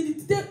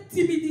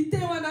timidité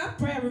wana.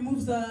 Prayer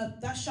removes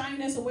that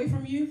shyness away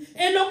from you.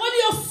 Et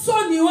longoli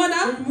soni wana.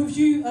 It removes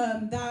you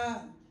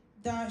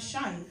that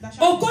shyness.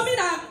 Okomi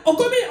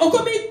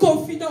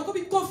confident.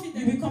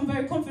 You become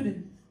very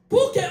confident.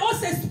 Pour que on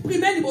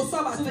s'exprime liboso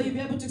So batu. that you'll be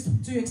able to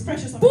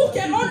express yourself. Pour to que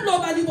other on people.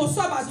 loba liboso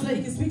So that batu.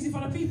 you can speak in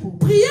front of people.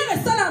 Prière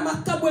est ça na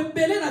makambo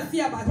ebele na vie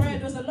ya Prayer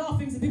batu. does a lot of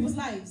things in people's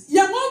lives.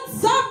 Yango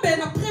nzambe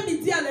na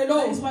après-midi ya That is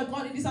lelo. why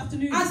God in this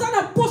afternoon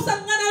Azana posa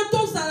ngana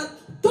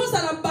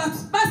tozala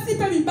basi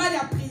pe mibali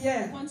ya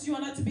prière. wants you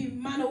and I to be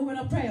man or woman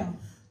of prayer.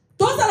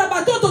 Tozala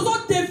bato tozo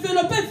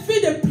développer vie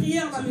de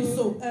prière na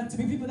biso. To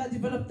be people that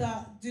develop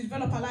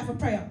a life of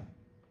prayer.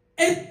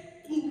 Et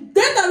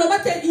dès dans le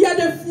matin, il y a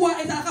des fois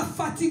et ça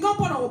fatigant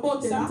pour le rebond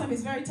là. Sometimes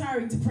it's very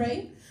tiring to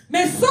pray.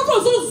 Mais ce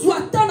qu'on zo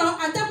attendre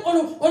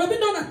attendre on le met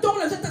dans la tour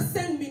là juste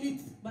 5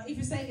 minutes. But if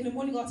you say in the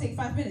morning, I'll take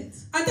 5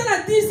 minutes. Attends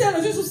à 10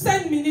 heures juste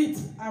 5 minutes.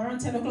 Around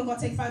 10 o'clock, I'll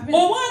take 5 Au minutes.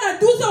 moins à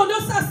 12 heures on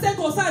doit ça 5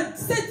 ou ça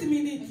 7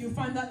 minutes. You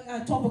find that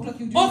at 12 o'clock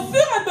you do. Au fur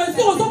et à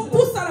mesure on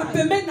pousse à la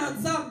paiement dans The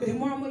Nzambe.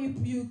 more and more you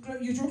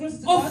draw closer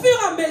to Au God, fur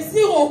et à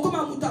mesure on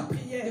commence à the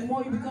prière.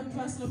 more you become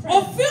personal Au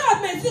prayer. fur et à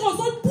mesure on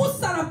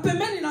pousse à la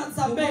paiement dans The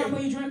more and Nzambe.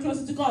 more you draw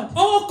closer to God.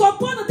 On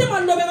comprend que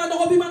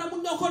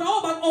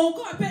on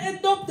peut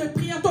être un homme de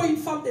prière, toi une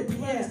femme de You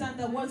prière. understand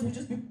that words will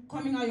just be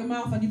coming out of your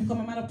mouth and you become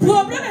a man of prayer.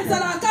 Problème est à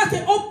la carte que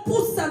on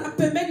pousse à la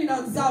paiement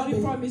dans The only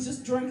Nzambe. problem is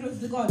just drawing closer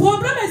to God.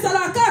 Problème est à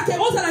la carte que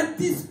on la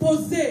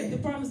disposer. The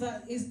problem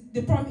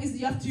is that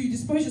you have to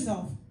dispose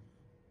yourself.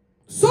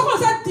 So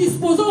on a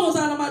disposé on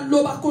a la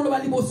loba koloba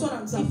liboso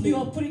dans If you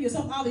Nzambe. are putting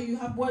yourself out there, you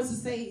have words to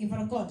say in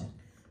front of God.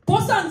 Pour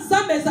ça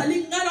Nzambe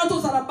ezali ngana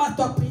to za la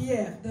bato à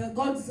prière.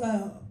 God's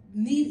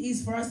need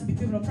is for us to be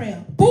people of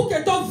prayer. Pour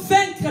que ton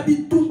vaincre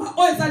bitumba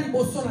o ezali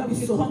liboso So na that we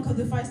can biso. conquer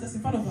the fights that's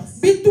in front of us.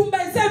 Bitumba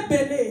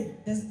ezebele.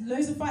 There's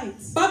loads of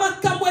fights. Ba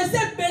makambo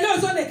ezebele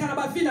ozoleka na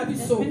ba vie na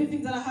There's biso. many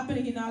things that are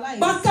happening in our lives.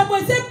 Makambo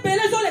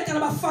ezebele ezoleka na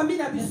ba famille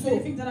na There's biso. many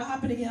things that are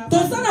happening in our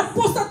Toza na families.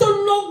 posta to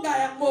longa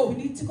yango. We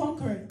need to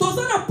conquer it.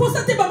 Toza na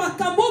posta te ba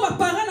makambo ba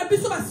parents na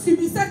biso ba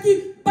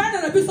subisaki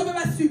bana na biso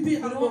ba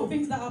subir We don't want yango.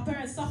 things that our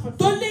parents suffered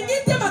To from.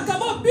 lingi te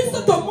makambo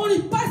biso to moni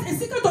passe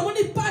esika to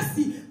moni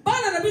pasi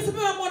bana na biso pe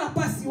ba mona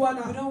pasi We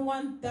wana. don't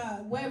want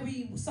that where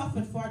we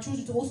suffered for our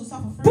children to also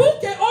suffer from. Pour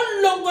que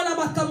on longola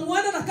makambo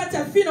wana na kati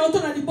ya vie na oto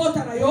na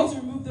libota na You yo. need to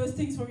remove those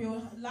things from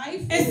your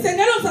life. Et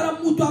Seigneur ozala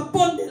mutu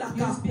abonde la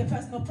You ka. must be a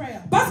person of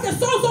prayer. Parce que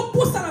so zo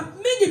pousse na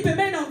mingi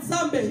pembe na Nzambe.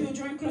 If you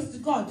join close to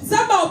God,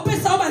 Nzambe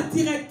opesa ba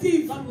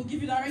directive. God will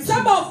give you direction.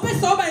 Nzambe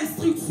opesa ba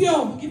instruction.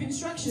 God will give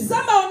instructions.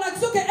 Nzambe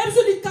onakso ke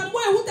emso likambo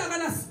eutaka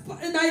na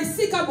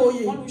esika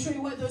boye. God will show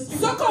you where those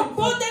things Soko are coming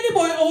bondeli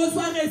boye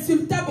ozwa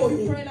resultat from. If you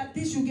boye. pray like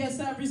this, you get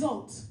certain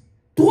results.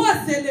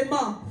 Trois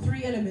éléments.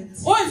 3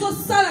 elements. Oh, ils ont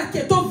ça là que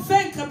to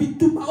vaincre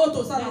bitumba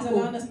auto ça That is là.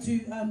 allowing us to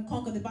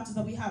conquer the battles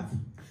that we have.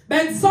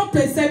 Ben exemple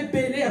c'est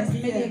belé à There's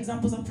many prière.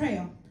 examples of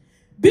prayer.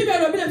 Bible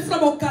le Bible sur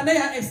mon canet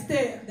à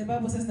Esther. The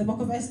Bible says in the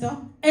book of Esther.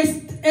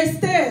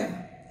 Esther.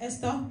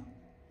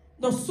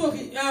 No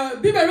sorry.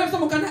 Bible le sur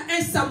mon canet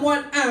 1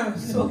 Samuel 1.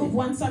 In the book of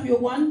 1 Samuel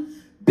 1.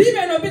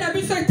 Bible le Bible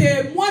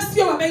était moi si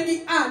on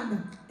bengi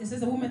Anne. It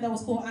says a woman that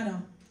was called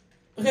Anna.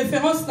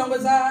 Référence dans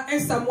 1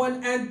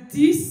 Samuel 1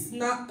 10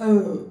 na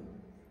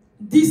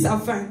 10 à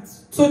 20.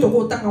 So de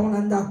rotanga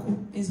onandaku.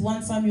 Is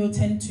 1 Samuel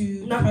 10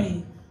 to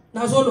 20.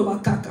 Na zolo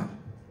bakaka.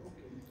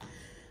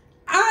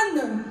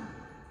 Anna.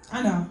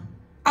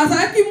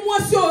 Azalaki moi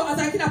si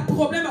azalaki na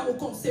problème à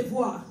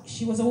concevoir.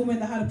 She was a woman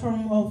that had a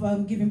problem of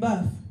giving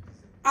birth.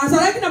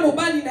 Azalaki na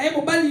mobali na ye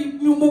mobali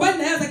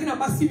na ye azalaki na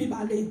basi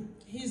mibale.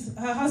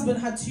 Her husband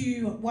had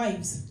 2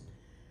 wives.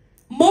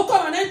 Moko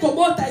manai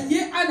kobota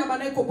ye ana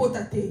manai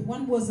kobota te.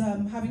 One was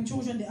having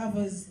children, the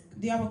other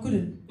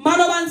couldn't.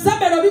 Maloba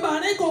nzambe lobi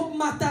manai ko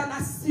mata na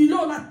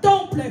silo na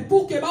temple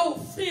pour que ba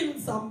offrir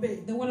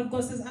nzambe. The word of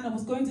God says Anna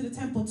was going to the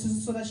temple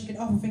so that she could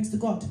offer things to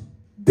God.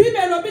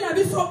 Bible lobi na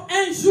biso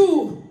un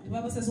jour. The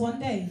Bible says one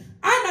day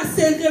Anna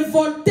s'est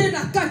révoltée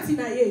na kati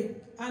na ye.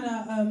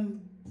 Anna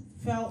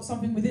felt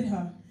something within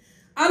her.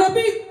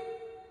 Alobi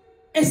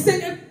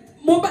essaye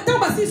Mbata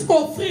basi ko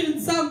offrir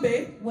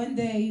nzambe. When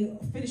they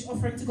finished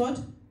offering to God,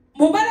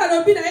 mobali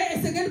alobi na ye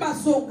essaye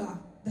bazonga.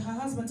 her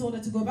husband told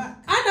her to go back.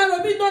 Anna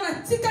lobi no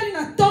na tikali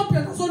na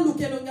temple na zo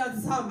lukelo nga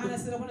nzambe. Anna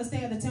said, I want to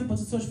stay at the temple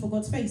to search for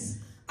God's face.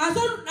 She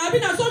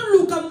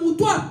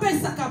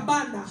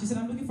said,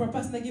 I'm looking for a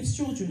person that gives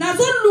children. I'm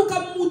looking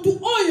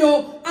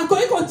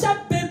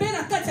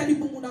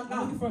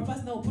for a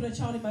person that will put a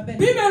child in my bed.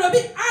 The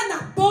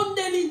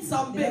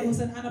Bible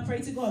said Anna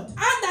prayed to God.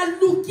 Anna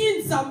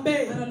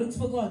looked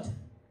for God.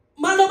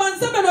 The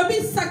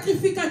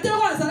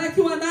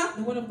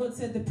word of God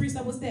said the priest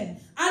that was there.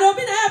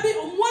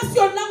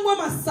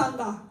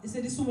 He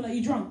said, this woman, are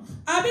you drunk?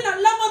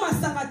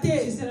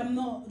 She said, I'm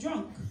not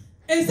drunk.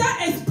 Et ça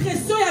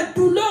expression ya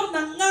douleur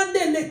na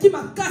ngande leki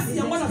makasi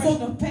ya mwana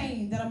expression of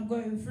pain that I'm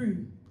going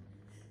through.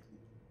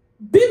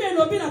 Bible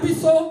lobi na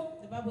biso.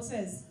 The Bible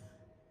says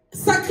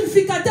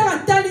sacrificateur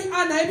atali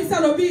ana ebisa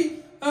lobi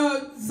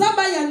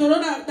zamba ya nono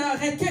na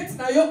requête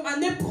na yo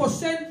année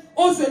prochaine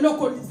ozelo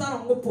ko lisa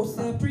ngo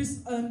posa. The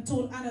priest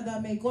told Anna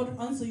that may God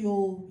answer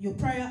your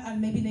prayer and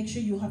maybe next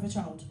year you'll have a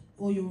child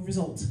or your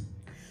result.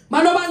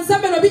 Maloba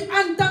nzambe lobi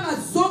antanga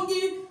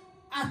zongi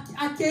a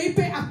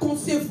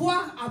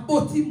concevoir a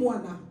boti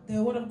mwana. The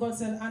word of God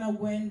said Anna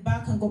went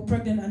back and got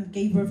pregnant and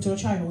gave birth to a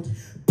child.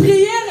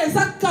 Prière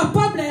est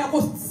capable ya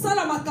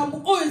kosala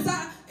makambo o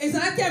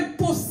ezala ki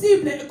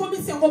impossible et comme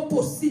si c'est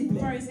possible.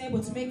 Prayer is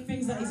able to make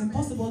things that is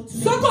impossible to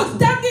make possible. possible.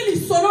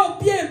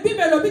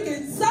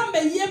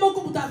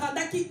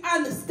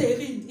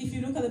 If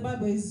you look at the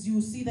Bible,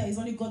 you see that it's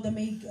only God that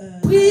make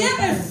prière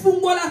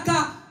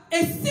efungolaka.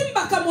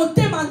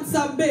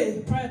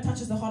 Prayer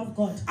touches the heart of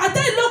God.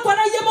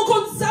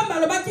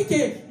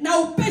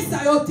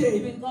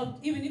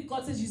 Even if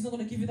God says He's not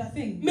going to give you that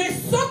thing. But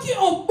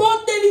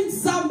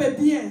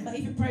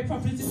if you pray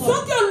properly to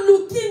God,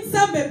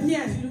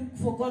 if you look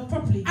for God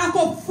properly,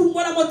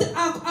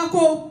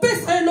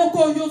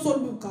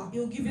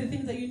 He'll give you the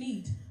things that you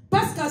need.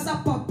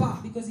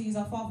 Because He is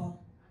our Father.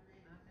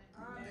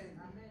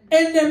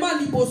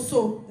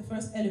 The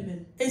first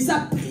element is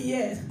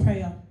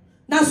prayer.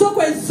 I'm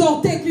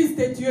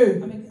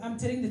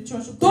telling the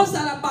church of God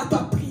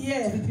to be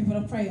people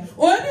of prayer. I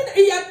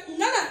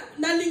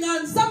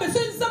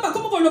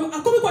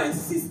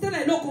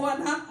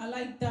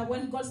like that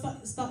when God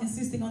start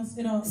insisting on, it's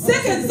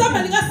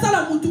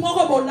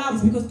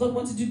because God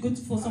wants to do good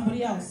for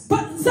somebody else.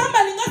 Because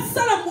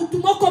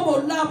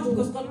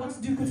God wants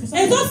to do good for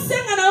somebody else.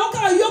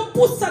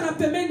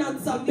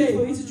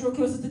 For you to draw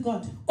closer to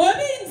God.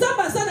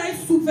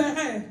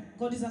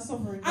 God is a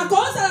sovereign. He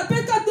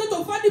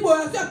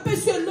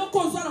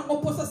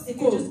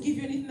can just give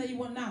you anything that you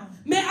want now.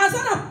 He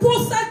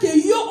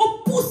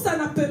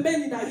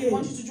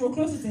wants you to draw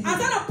closer to Him. He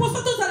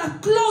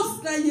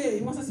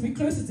wants us to be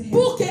closer to Him.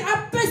 So that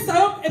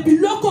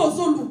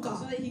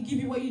He can give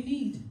you what you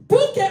need. So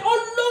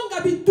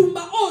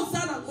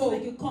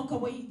that you can conquer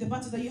the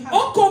battle that you have. You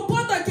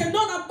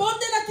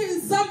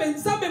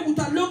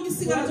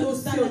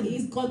understand that it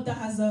is God that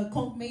has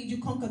made you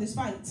conquer this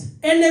fight.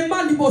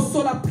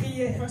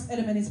 The first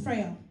element is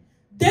prayer.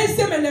 The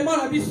second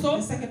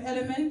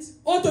element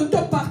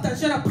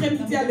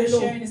that we're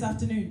sharing this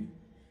afternoon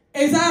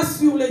is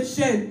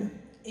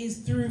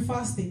through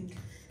fasting.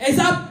 It's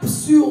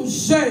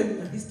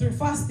through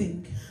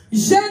fasting.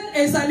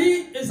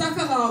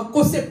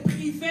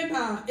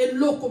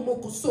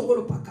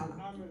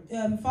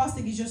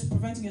 Fasting is just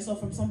preventing yourself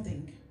from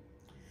something.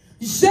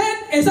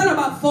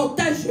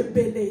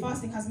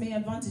 Fasting has many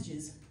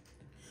advantages.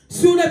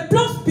 Sur le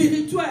plan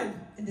spirituel,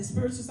 in the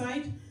spiritual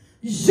side,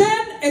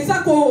 jeûne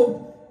eza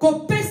ko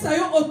pesa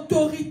yo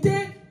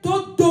autorité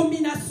to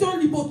domination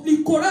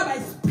likola ba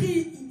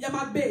esprit ya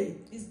mabe.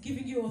 It's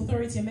giving you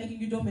authority and making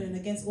you dominant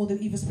against all the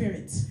evil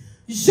spirits.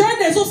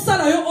 Jeûne ezo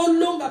sala yo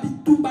olonga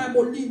bitumba ya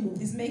molimo.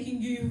 It's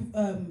making you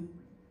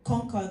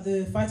conquer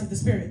the fight of the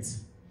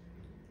spirits.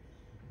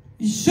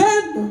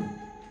 Jeûne,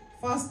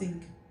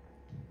 fasting,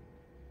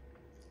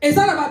 it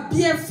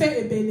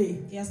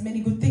has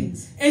many good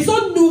things. It's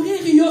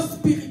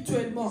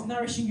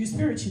nourishing you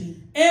spiritually.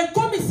 Et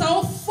comme ils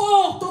sont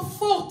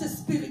fortes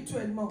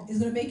spirituellement. It's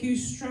going to make you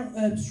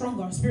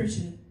stronger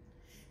spiritually.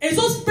 It's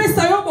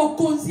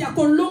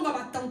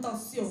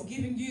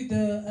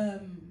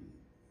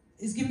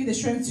giving you the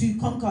strength to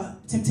conquer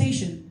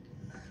temptation.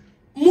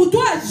 A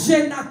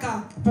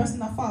person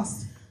that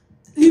fasts,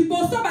 in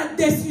front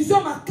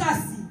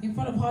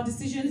of hard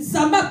decisions,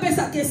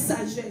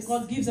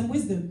 God gives them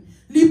wisdom.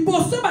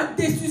 Difficult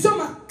decision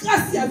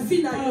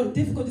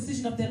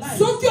of their life.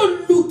 You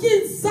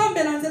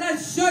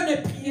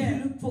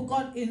look for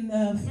God in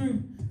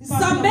through.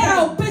 God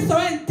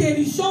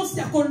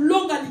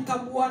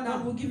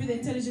will give you the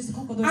intelligence to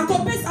conquer those things.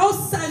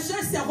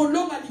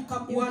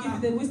 He will give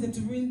you the wisdom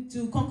to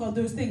conquer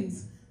those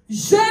things.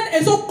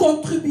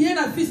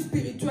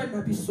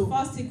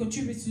 Fasting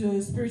contributes to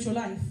your spiritual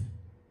life.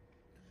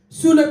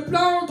 Sur le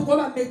plan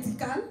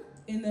médical,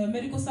 in the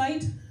medical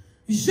side,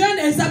 jeûne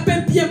est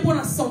bien pour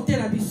la santé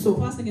la biso.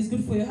 Fasting is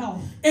good for your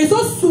health. It's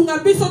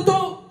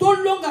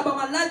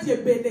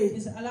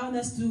allowing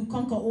us to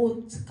conquer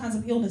all kinds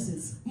of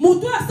illnesses. A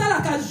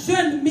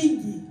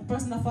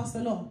person that fasts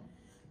a lot,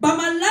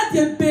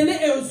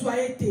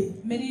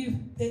 many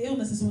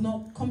illnesses will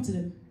not come to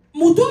them. A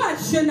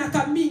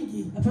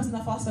person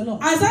that fasts a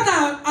lot has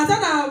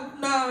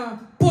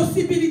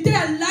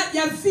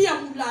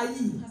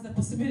the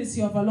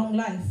possibility of a long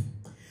life.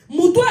 A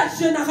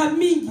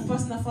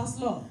person that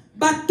fasts a lot,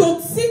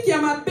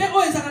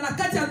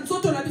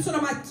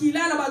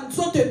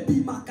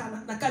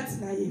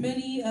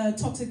 many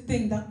toxic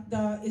things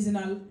that is in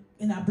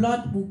our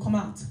blood will come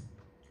out.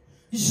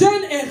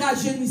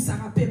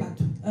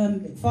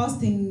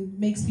 Fasting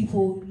makes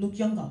people look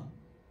younger.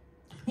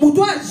 A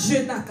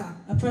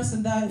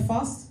person that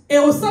fasts,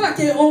 you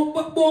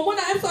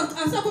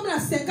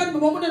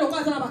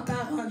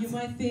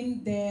might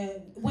think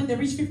when they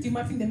reach 50, you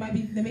might think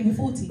they may be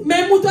 40. But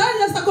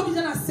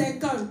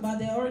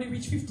they already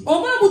reached 50.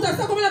 When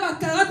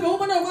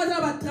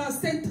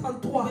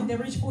they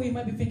reach 40, you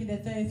might be thinking they're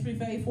 33,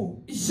 34.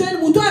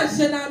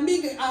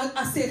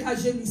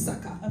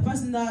 A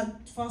person that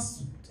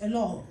fasts a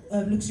lot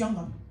looks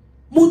younger.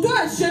 Sur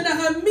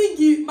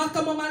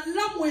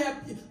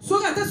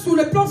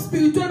le plan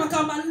spirituel, a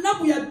person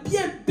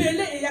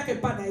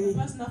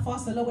that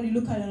fasts a lot, when you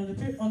look at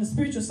it on the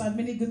spiritual side,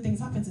 many good things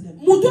happen to them.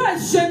 A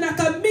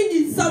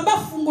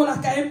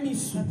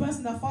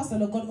person that fasts a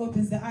lot, God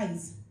opens their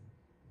eyes.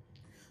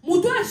 A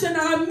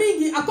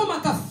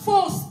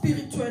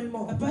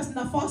person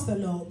that fasts a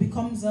lot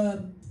becomes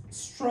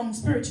strong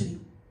spiritually.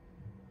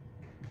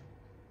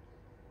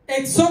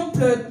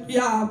 Exemple, il y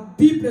a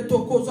Bible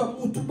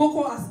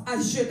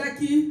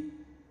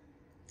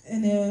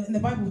in the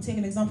Bible, we take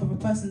an example of a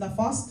person that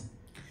fasts.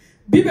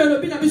 The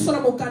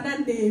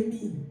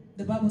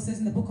Bible says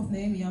in the book of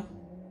Nehemiah,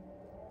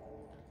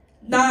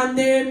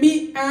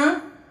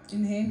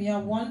 in Nehemiah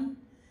 1,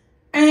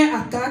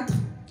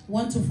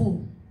 1 to 4.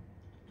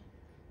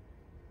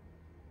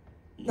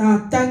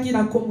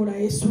 Nehemiah 1,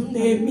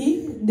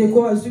 1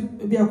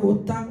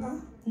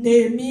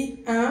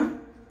 à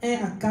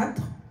 4.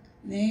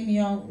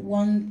 Nehemiah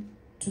 1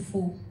 to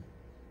 4.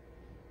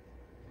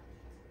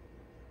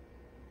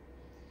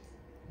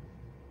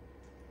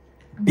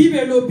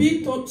 Bible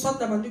lobi to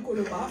santa bandiko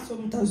le ba so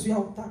mutazuya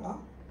utanga.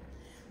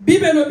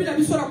 Bible lobi na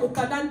biso na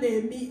mokanda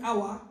Nehemiah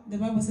awa. The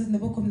Bible says in the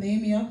book of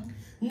Nehemiah,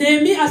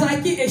 Nehemiah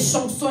azalaki e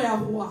chanson ya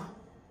roi.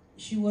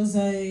 She was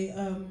a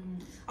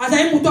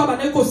azali muto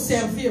abane ko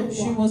servir roi.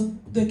 She was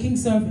the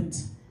king's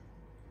servant.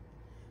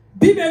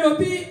 Bible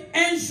lobi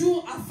un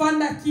jour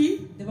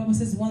afandaki. The Bible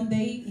says one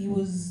day he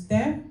was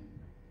there.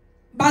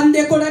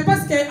 Bande connaît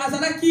parce que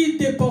azalaki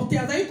déporté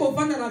azali ko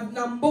vanda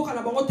na mboka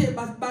na bango te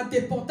ba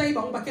déporté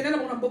ba bakene na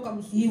mboka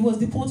musu. He was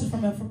deported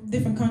from a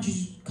different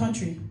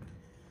country.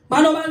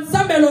 Maloba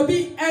nzambe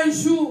lobi un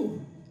jour.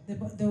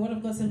 The word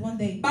of God said one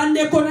day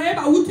bande connaît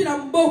ba uti na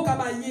mboka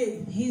ba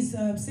ye. His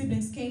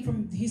siblings came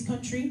from his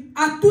country.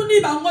 Atuni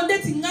bango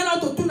ndeti ngana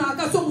to tuna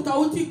ka so muta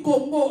uti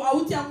Congo,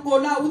 uti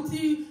Angola,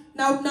 uti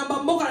na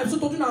mboka na so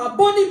to tuna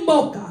boni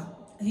mboka.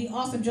 He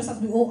asked them just as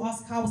we all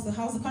ask, how's the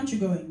country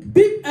going?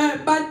 The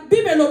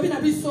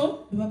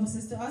Bible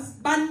says to us,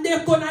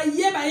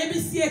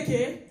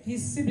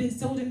 his siblings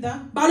told him that.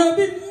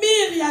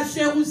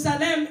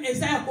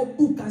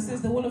 It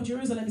says the wall of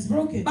Jerusalem is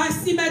broken. All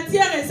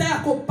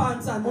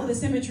the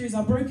cemeteries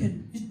are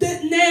broken.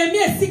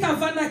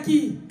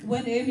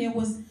 When Nehemiah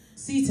was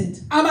seated,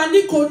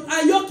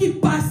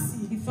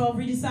 he felt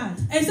really sad.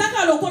 Et ça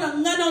quand on a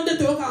ngana onde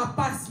to ka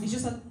pass. It's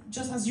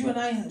just as you and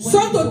I.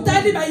 So to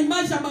tali ba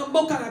image ya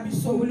mboka na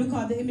biso. When we look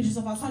at the images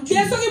of our country.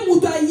 Yeso ki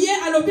mutu aye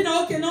alobi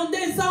na oke na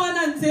onde sawa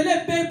na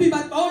nzele baby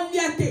but on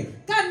liate.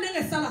 Kan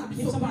nenge sala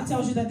biso. If somebody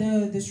tells you that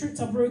the streets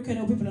are broken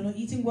or people are not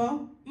eating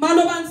well.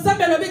 Maloba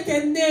nsambe lobi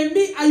ke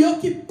nemi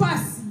ayoki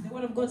pass. The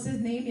word of God says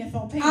Nehemiah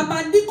felt pain.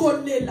 Abandi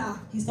kolela.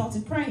 He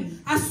started crying.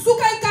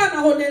 Asuka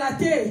ikana holela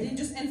te. It didn't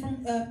just end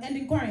from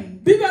ending crying.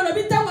 Bibi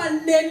lobi tawa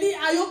leli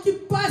ayoki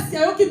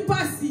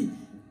pasi.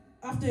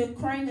 After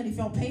crying and he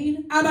felt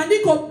pain,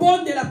 abandi ko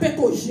bonde la pe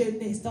ko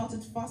gêner. He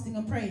started fasting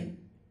and praying.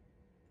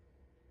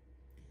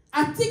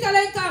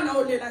 Atikala ikana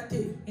holela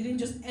te. It didn't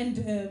just end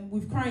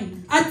with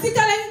crying.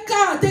 Atikala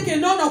ikana teke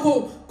nona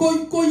ko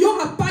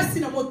yonga pasi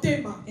na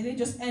motema. It didn't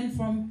just end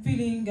from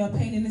feeling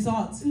pain in his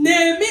heart.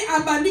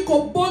 Nehemiah abandi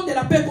ko bonde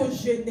la pe ko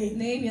gêner.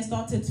 Nehemiah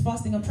started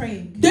fasting and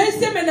praying.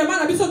 Deuxième élément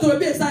na biso to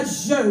be ça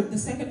jeûne. The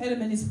second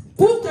element is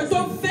pour que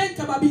ton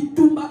vaincre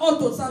babitumba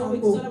auto so that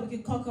we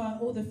can conquer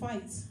all the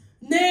fights.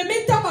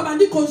 Nehemiah tamba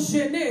abandi ko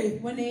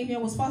gêner. When Nehemiah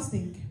was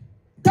fasting.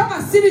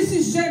 After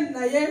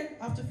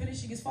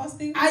finishing his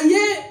fasting,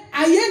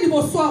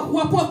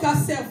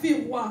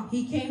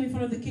 he came in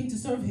front of the king to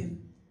serve him.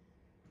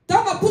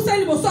 When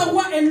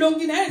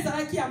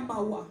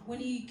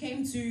he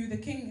came to the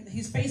king,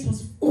 his face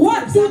was full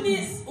of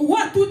sadness.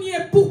 And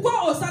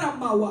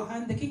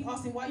the king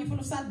asked him, why are you full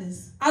of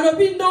sadness?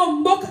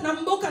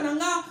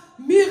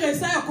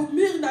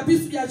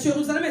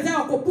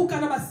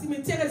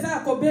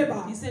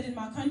 He said, in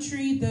my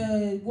country,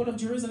 the wall of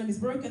Jerusalem is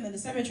broken and the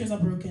cemeteries are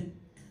broken.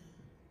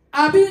 He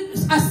said,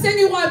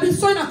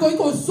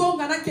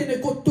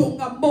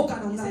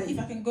 if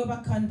I can go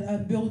back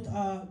and build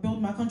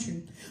my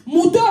country.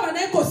 The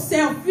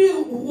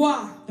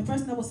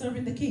person that was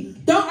serving the king.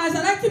 The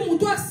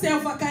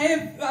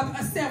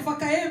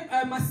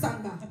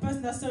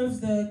person that serves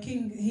the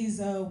king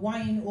his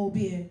wine or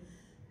beer.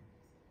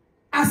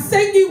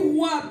 Asengi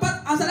wa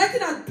but azalaki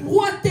na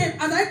droite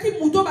azalaki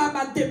muto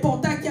ba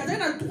deportaki azalaki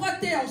na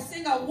droite ya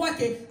usenga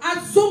wake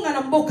azonga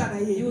na mboka na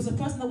ye. He was a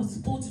person that was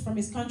deported from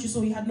his country,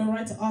 so he had no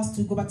right to ask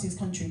to go back to his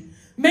country.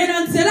 Mais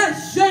dans cela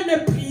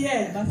jeûne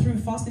prière, but through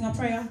fasting and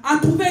prayer, a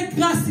trouvé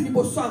grâce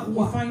liboso a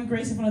roi. We find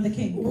grace in front of the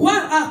king. Roi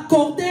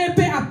accordé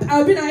pe a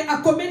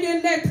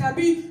communié lettre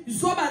abi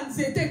zoba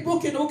nzete pour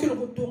que no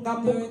kotonga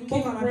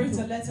mboka. He wrote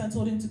a letter and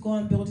told him to go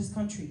and build his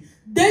country.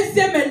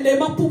 Deuxième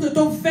élément pour que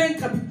ton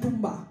vaincre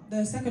bitumba.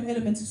 The second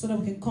element is so that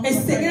we can conquer.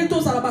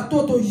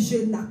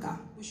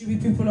 We should be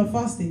people of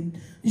fasting.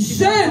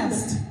 Jeûne.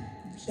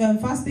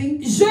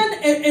 Fasting. Jeûne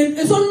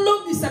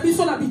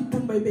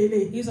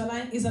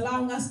is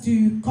allowing us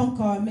to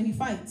conquer many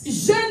fights.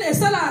 Jeûne est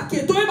ça là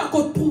que toi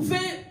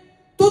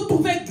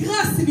trouver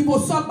grâce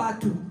liboso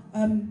batu.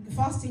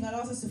 Fasting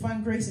allows us to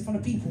find grace in front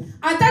of people.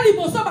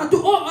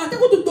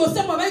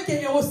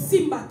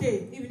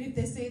 Even if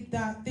they say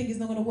that thing is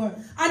not going to work, or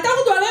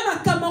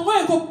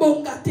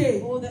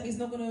that is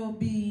not going to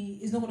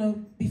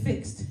be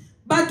fixed.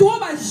 People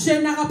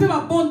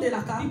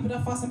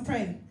that fast and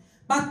pray,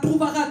 they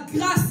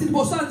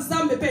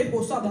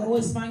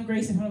always find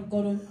grace in front of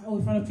God or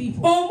in front of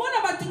people.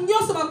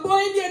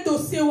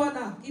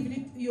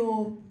 Even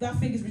if that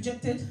thing is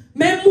rejected, a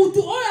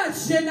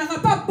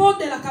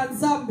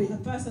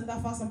person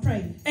that fasts and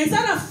prays, there's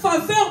a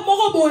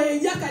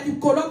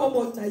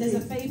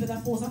favor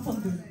that falls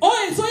upon them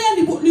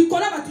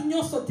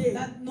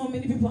that not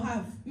many people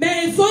have.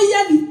 It's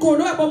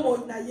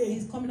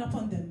coming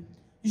upon them.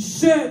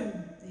 Jeûne.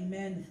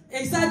 Amen.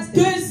 Et ça,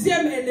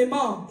 deuxième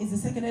élément. Is the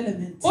second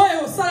element.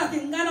 That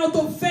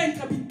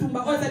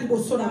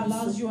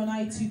allows you and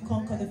I to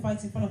conquer the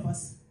fights in front of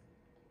us.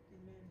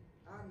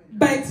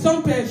 Par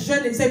exemple,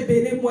 jeûne et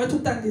zébélé, moi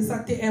tout en des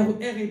actes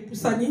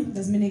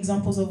There's many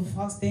examples of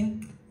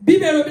fasting.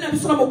 Bible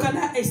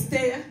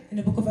Esther. In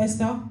the book of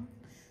Esther.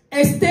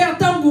 Esther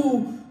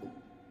tangu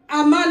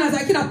Aman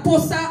azaki na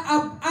posa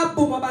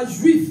aboma ba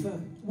juif.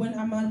 When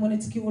Aman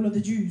wanted to kill all of the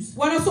Jews.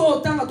 Voilà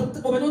so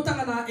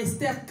otanga na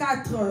Esther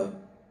 4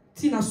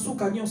 tina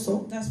suka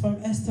nyonso. That's from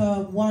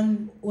Esther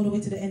 1 all the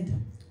way to the end.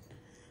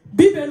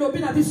 Bible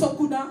na biso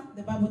kuna.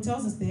 The Bible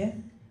tells us there.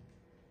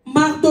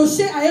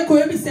 Mardoché aye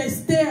koyebisa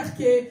Esther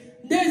ke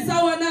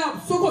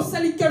nezawana soko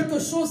sali quelque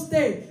chose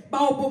te ba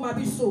oboma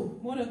biso.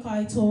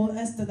 Mordecai told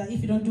Esther that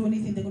if you don't do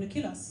anything they're going to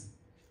kill us.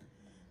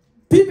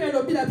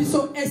 Bible la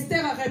biso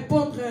Esther a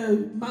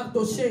répondre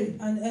Mardoché.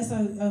 And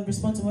Esther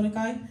responds to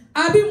Mordecai.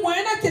 Abi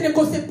moyena kene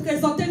ko se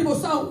présenter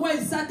liboso roi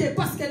ezate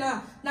parce que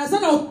na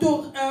zona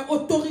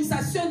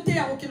autorisation te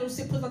a ko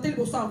se présenter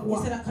liboso roi.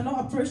 He said I cannot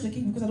approach the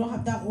king because I don't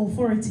have that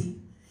authority.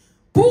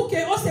 Pour que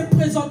on se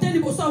présenter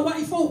liboso roi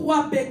il faut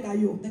roi benga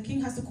yo. The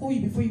king has to call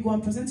you before you go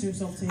and present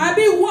yourself to him.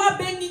 Abi roi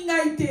bengi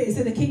ngaite. He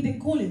said the king didn't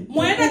call him.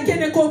 Moyena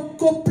kene ko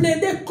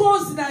plaider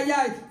cause na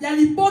ya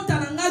libota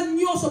na nga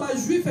nyonso ba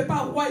juif et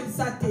pas roi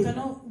ezate. I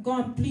cannot go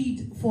and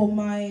plead for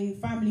my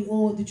family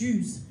or the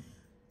Jews.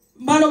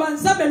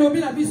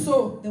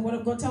 The word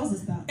of God tells us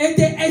that.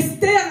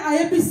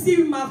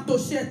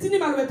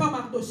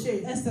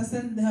 Esther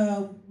sent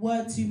her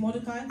word to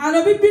Mordecai.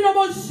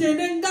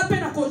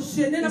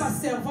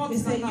 He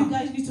said, you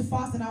guys need to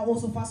fast and I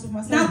also fast with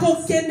my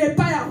servants.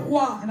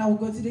 And I will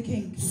go to the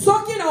king. If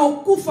I'm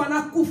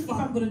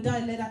going to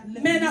die, let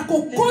me die.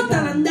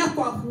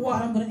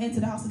 But I'm going to enter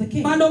the house of the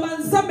king.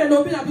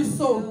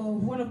 The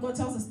word of God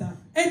tells us that.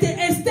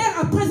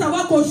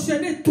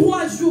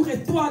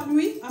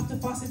 After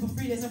fasting for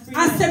 3 days and 3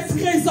 nights,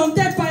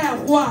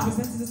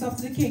 presented herself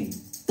to the king.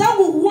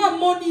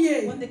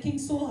 When the king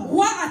saw her,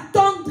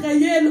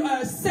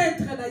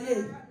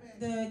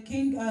 the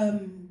king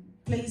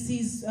placed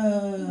his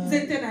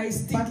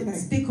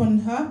stick on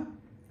her.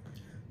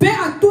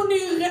 And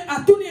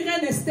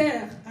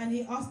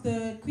he asked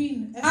the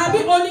queen, Esther, he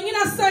said,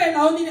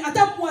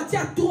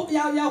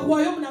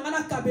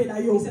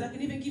 I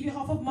can even give you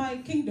half of my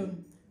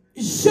kingdom.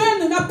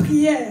 Jeûne na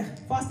prière.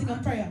 Fasting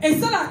and prayer. Et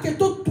ça là que tu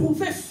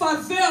trouves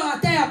faveur à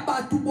terre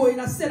partout boy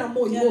na c'est la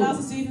moyo. It allows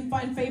us to even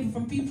find favor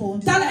from people.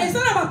 Et ça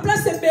là ma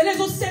place c'est belé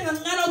so senga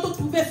ngana to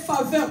trouver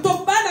faveur.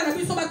 To bana na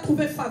biso ba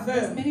trouver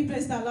faveur. There's many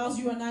places that allows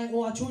you and I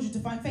or our children to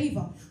find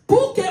favor.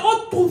 Pour que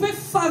on trouve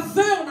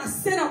faveur na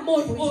c'est la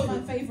moyo. To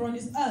find favor on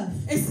this earth.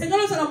 Et Seigneur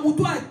nous a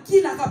mutu a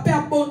qui la capé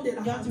abonde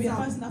la. You have to be a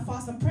person that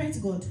fast and pray to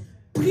God.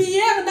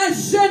 Prière na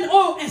jeûne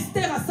oh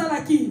Esther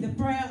asalaki. The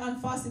prayer and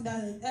fasting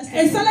that Esther.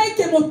 Et ça là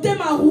que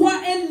motema roi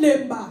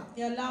elemba.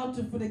 He allowed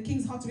for the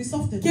king's heart to be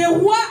softened. Que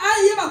roi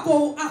ayeba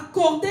ko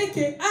accorder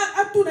que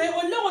atuna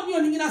o le oni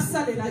olingi na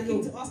sale la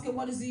yo. To ask her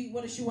what does she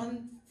want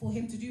for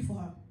him to do for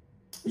her?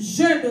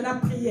 Jeûne na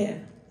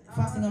prière.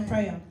 Fasting and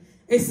prayer.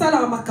 Et ça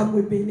là makambo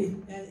ebele.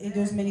 It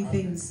does many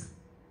things.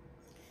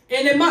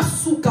 Élément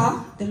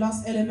souka. The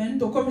last element.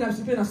 Donc comme il a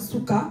participé dans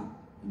souka.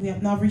 We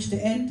have now reached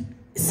the end.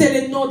 C'est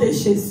le nom de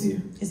Jésus.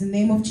 It's the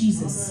name of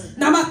Jesus.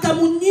 Na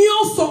makambo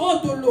nyonso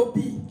de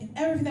lobby. In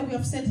everything that we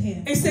have said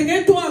here. Et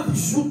Seigneur doit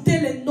ajouter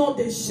le nom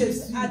de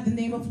Jésus. Add the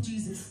name of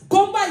Jesus.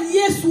 Komba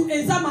Yesu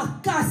eza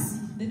makasi.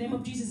 The name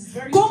of Jesus is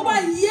very Komba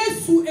strong.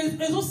 Yesu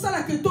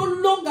ezosala ke to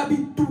longa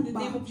bitumba. The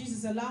name of Jesus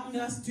is allowing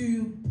us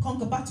to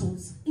conquer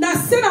battles. Na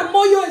sena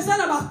moyo eza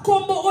na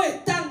makombo o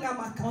etanga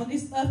maka. On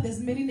this earth there's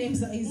many names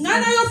that is.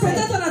 Ngana yo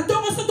peut-être na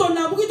tongo so to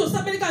na muri to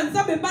sabeli ka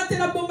nzambe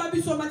batela bomba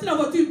biso matina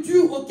voiture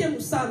du oke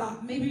musala.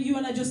 Maybe you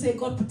and I just say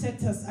God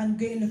protect us and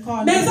get in the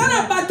car. Mais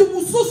zana batu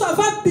mususu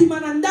ava bima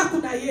na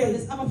ndaku na ye.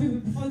 There's other people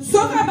before.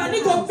 Soka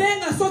bani ko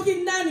benga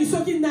soki nani.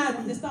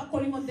 They start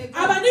calling on their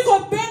God. Abani ko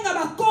benga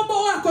bakombo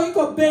o akoyi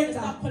ko benga.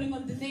 Start calling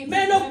on the name.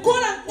 Mais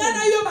lokola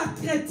ngana yo ba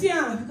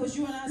chrétien. Because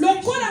you and I.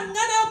 Lokola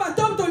ngana yo ba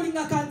tom to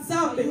linga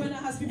kanzambe.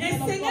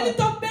 Esengeli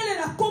to bele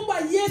la kombo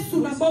Yesu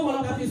na bombo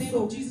na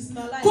biso.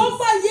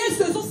 Kombo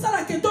Yesu ezo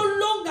sala ke to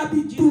longa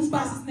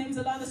bitumba.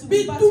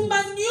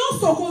 Bitumba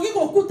nyonso koki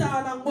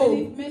kokuta nango.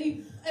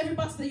 Every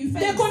battle that you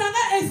face. There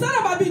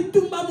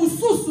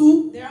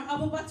are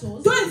other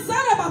battles. There's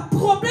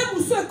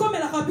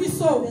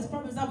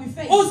problems that we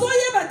face. You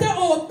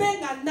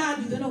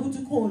don't know who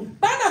to call.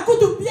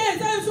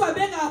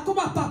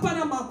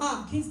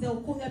 Kids, they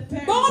will call their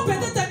parents. What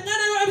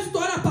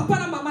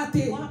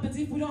happens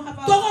if we don't have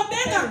our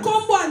parents?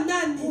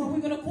 Who are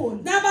we going to call?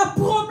 That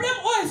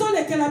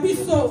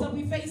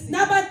we face.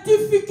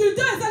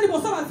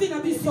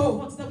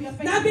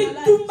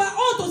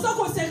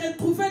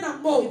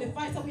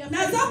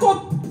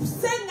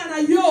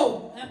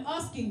 I'm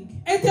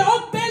asking. For you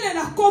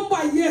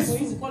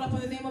to call upon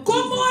the name of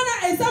Jesus.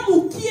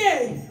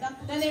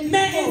 The name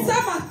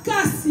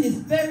is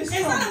very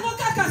strong.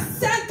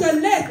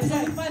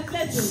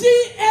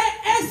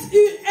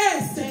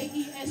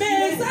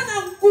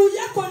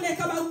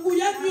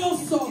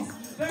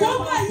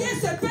 Comment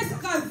Yesu pesa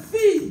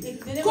vie?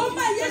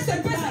 Comment Yesu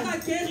pesa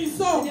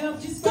guérison?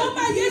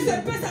 Comment Yesu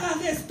pesa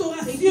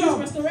restauration?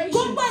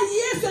 Comment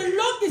Yesu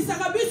longi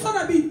sakabiso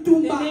na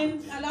bitumba?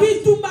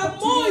 Bitumba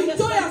moi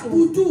to ya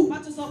butu.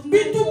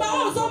 Bitumba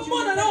ozo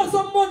mona na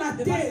ozo mona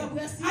te.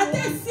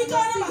 Ate sika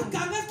na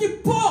makanga ki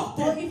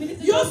porte.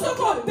 Yoso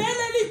ko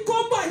beleli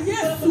komba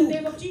Yesu.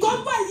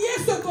 Komba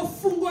Yesu ko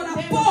fungola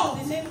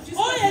porte.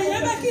 Oye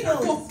yeba ki na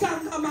ko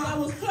kangama.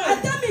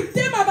 Ate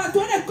mitema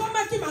batone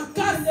komba ki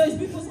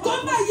makasi.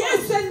 Komba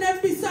Yesu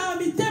nembisa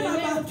mitema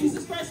batu.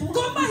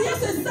 Komba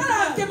Yesu sala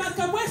ke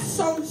makamwe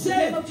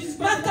changer.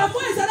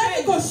 Makamwe sala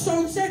ki ko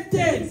changer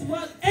te.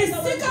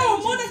 Esika o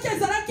mona ke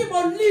sala ki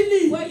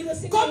molili.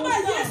 Komba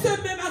Yesu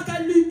mema ka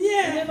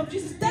lumière.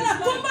 Tala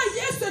komba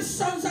Yesu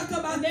changer ka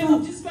batu.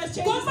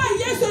 Komba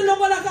Yesu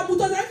longola ka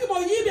muto sala ki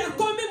moyibi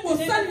akomi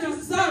mosali na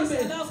Nzambe.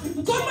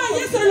 Komba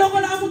Yesu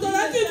longola muto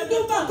sala ki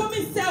ndumba akomi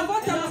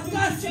servante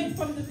makasi.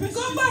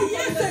 Komba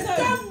Yesu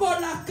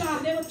kambola ka.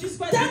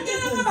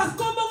 Tangela ba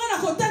kombo ngana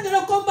ko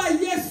tangela komba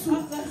Yesu.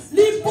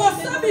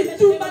 Liposa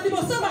bitumba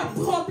liposa ba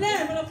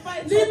problème.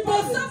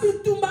 Liposa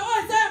bitumba o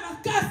za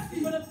makasi.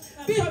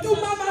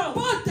 Bitumba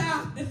mabota.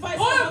 O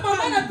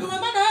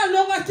mama na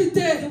longa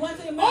kite. O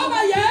ba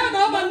ya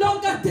na ba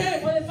longa te.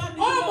 O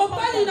mo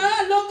bali na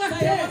longa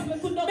te.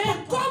 Me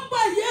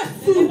komba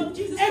Yesu e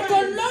ko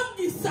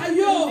longi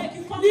sayo.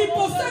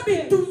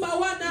 bitumba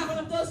wana.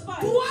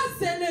 Trois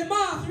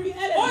éléments.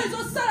 Oh, ils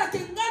ont ça là que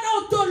ngana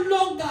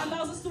otolonga.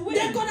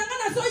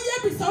 Dekonanga so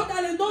yebisa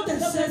dans le nom de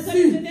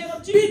Jésus.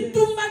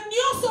 Bitumba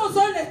nyonso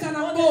zo le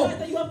kanango.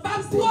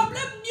 Pas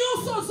problème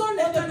nyonso zo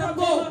le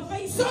kanango.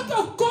 Ce que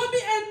comme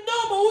un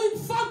homme ou une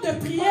femme de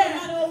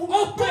prière,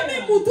 on comme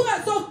mutu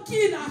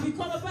azokina.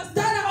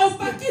 Dala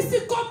opakisi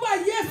komba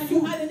Yesu.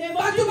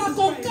 Batu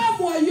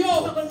bakokamwa yo.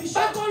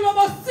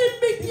 Bakolobo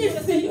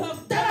simbikisi.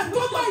 Dala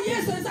komba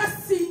Yesu eza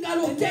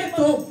singalo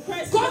keto.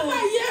 Komba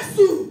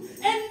Yesu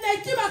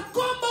eneki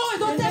bakomba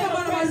ezoteka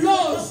bana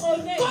baloge.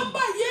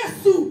 Komba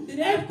Yesu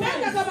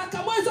ependaka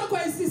makambo ezoko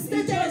insiste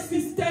ke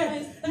insiste.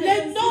 Le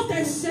nom de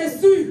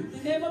Jésus.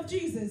 The name of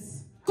Jesus.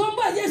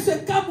 Komba Yesu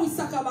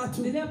ekamwisaka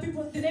batu.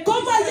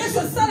 Komba Yesu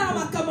esala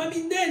makambo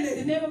minene.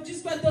 The name of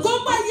Jesus.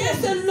 Komba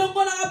Yesu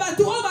elongolaka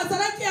batu oyo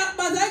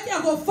bazalaki ya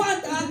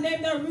kofanda.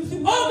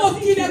 Oyo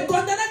mokili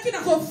ekondamaki na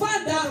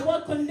kofanda.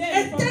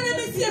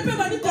 Etelemisi epe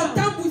bali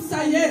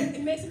kotambwisa ye.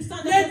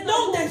 Le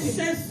nom de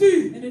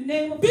Jésus.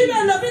 Bible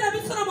elobi na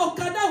biso na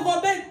mokanda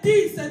Romains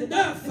 10:9.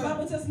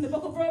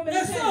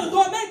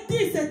 Romains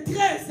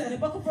 10:13.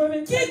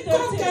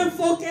 Quiconque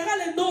invoquera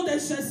le nom de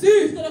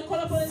Jésus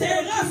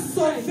sera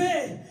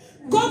sauvé.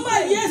 Komba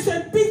Yesu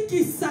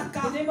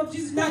epikisaka.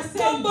 Na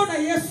kombo na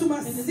Yesu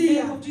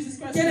Masia.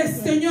 Que le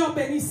Seigneur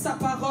bénisse sa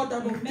parole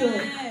dans nos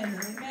cœurs.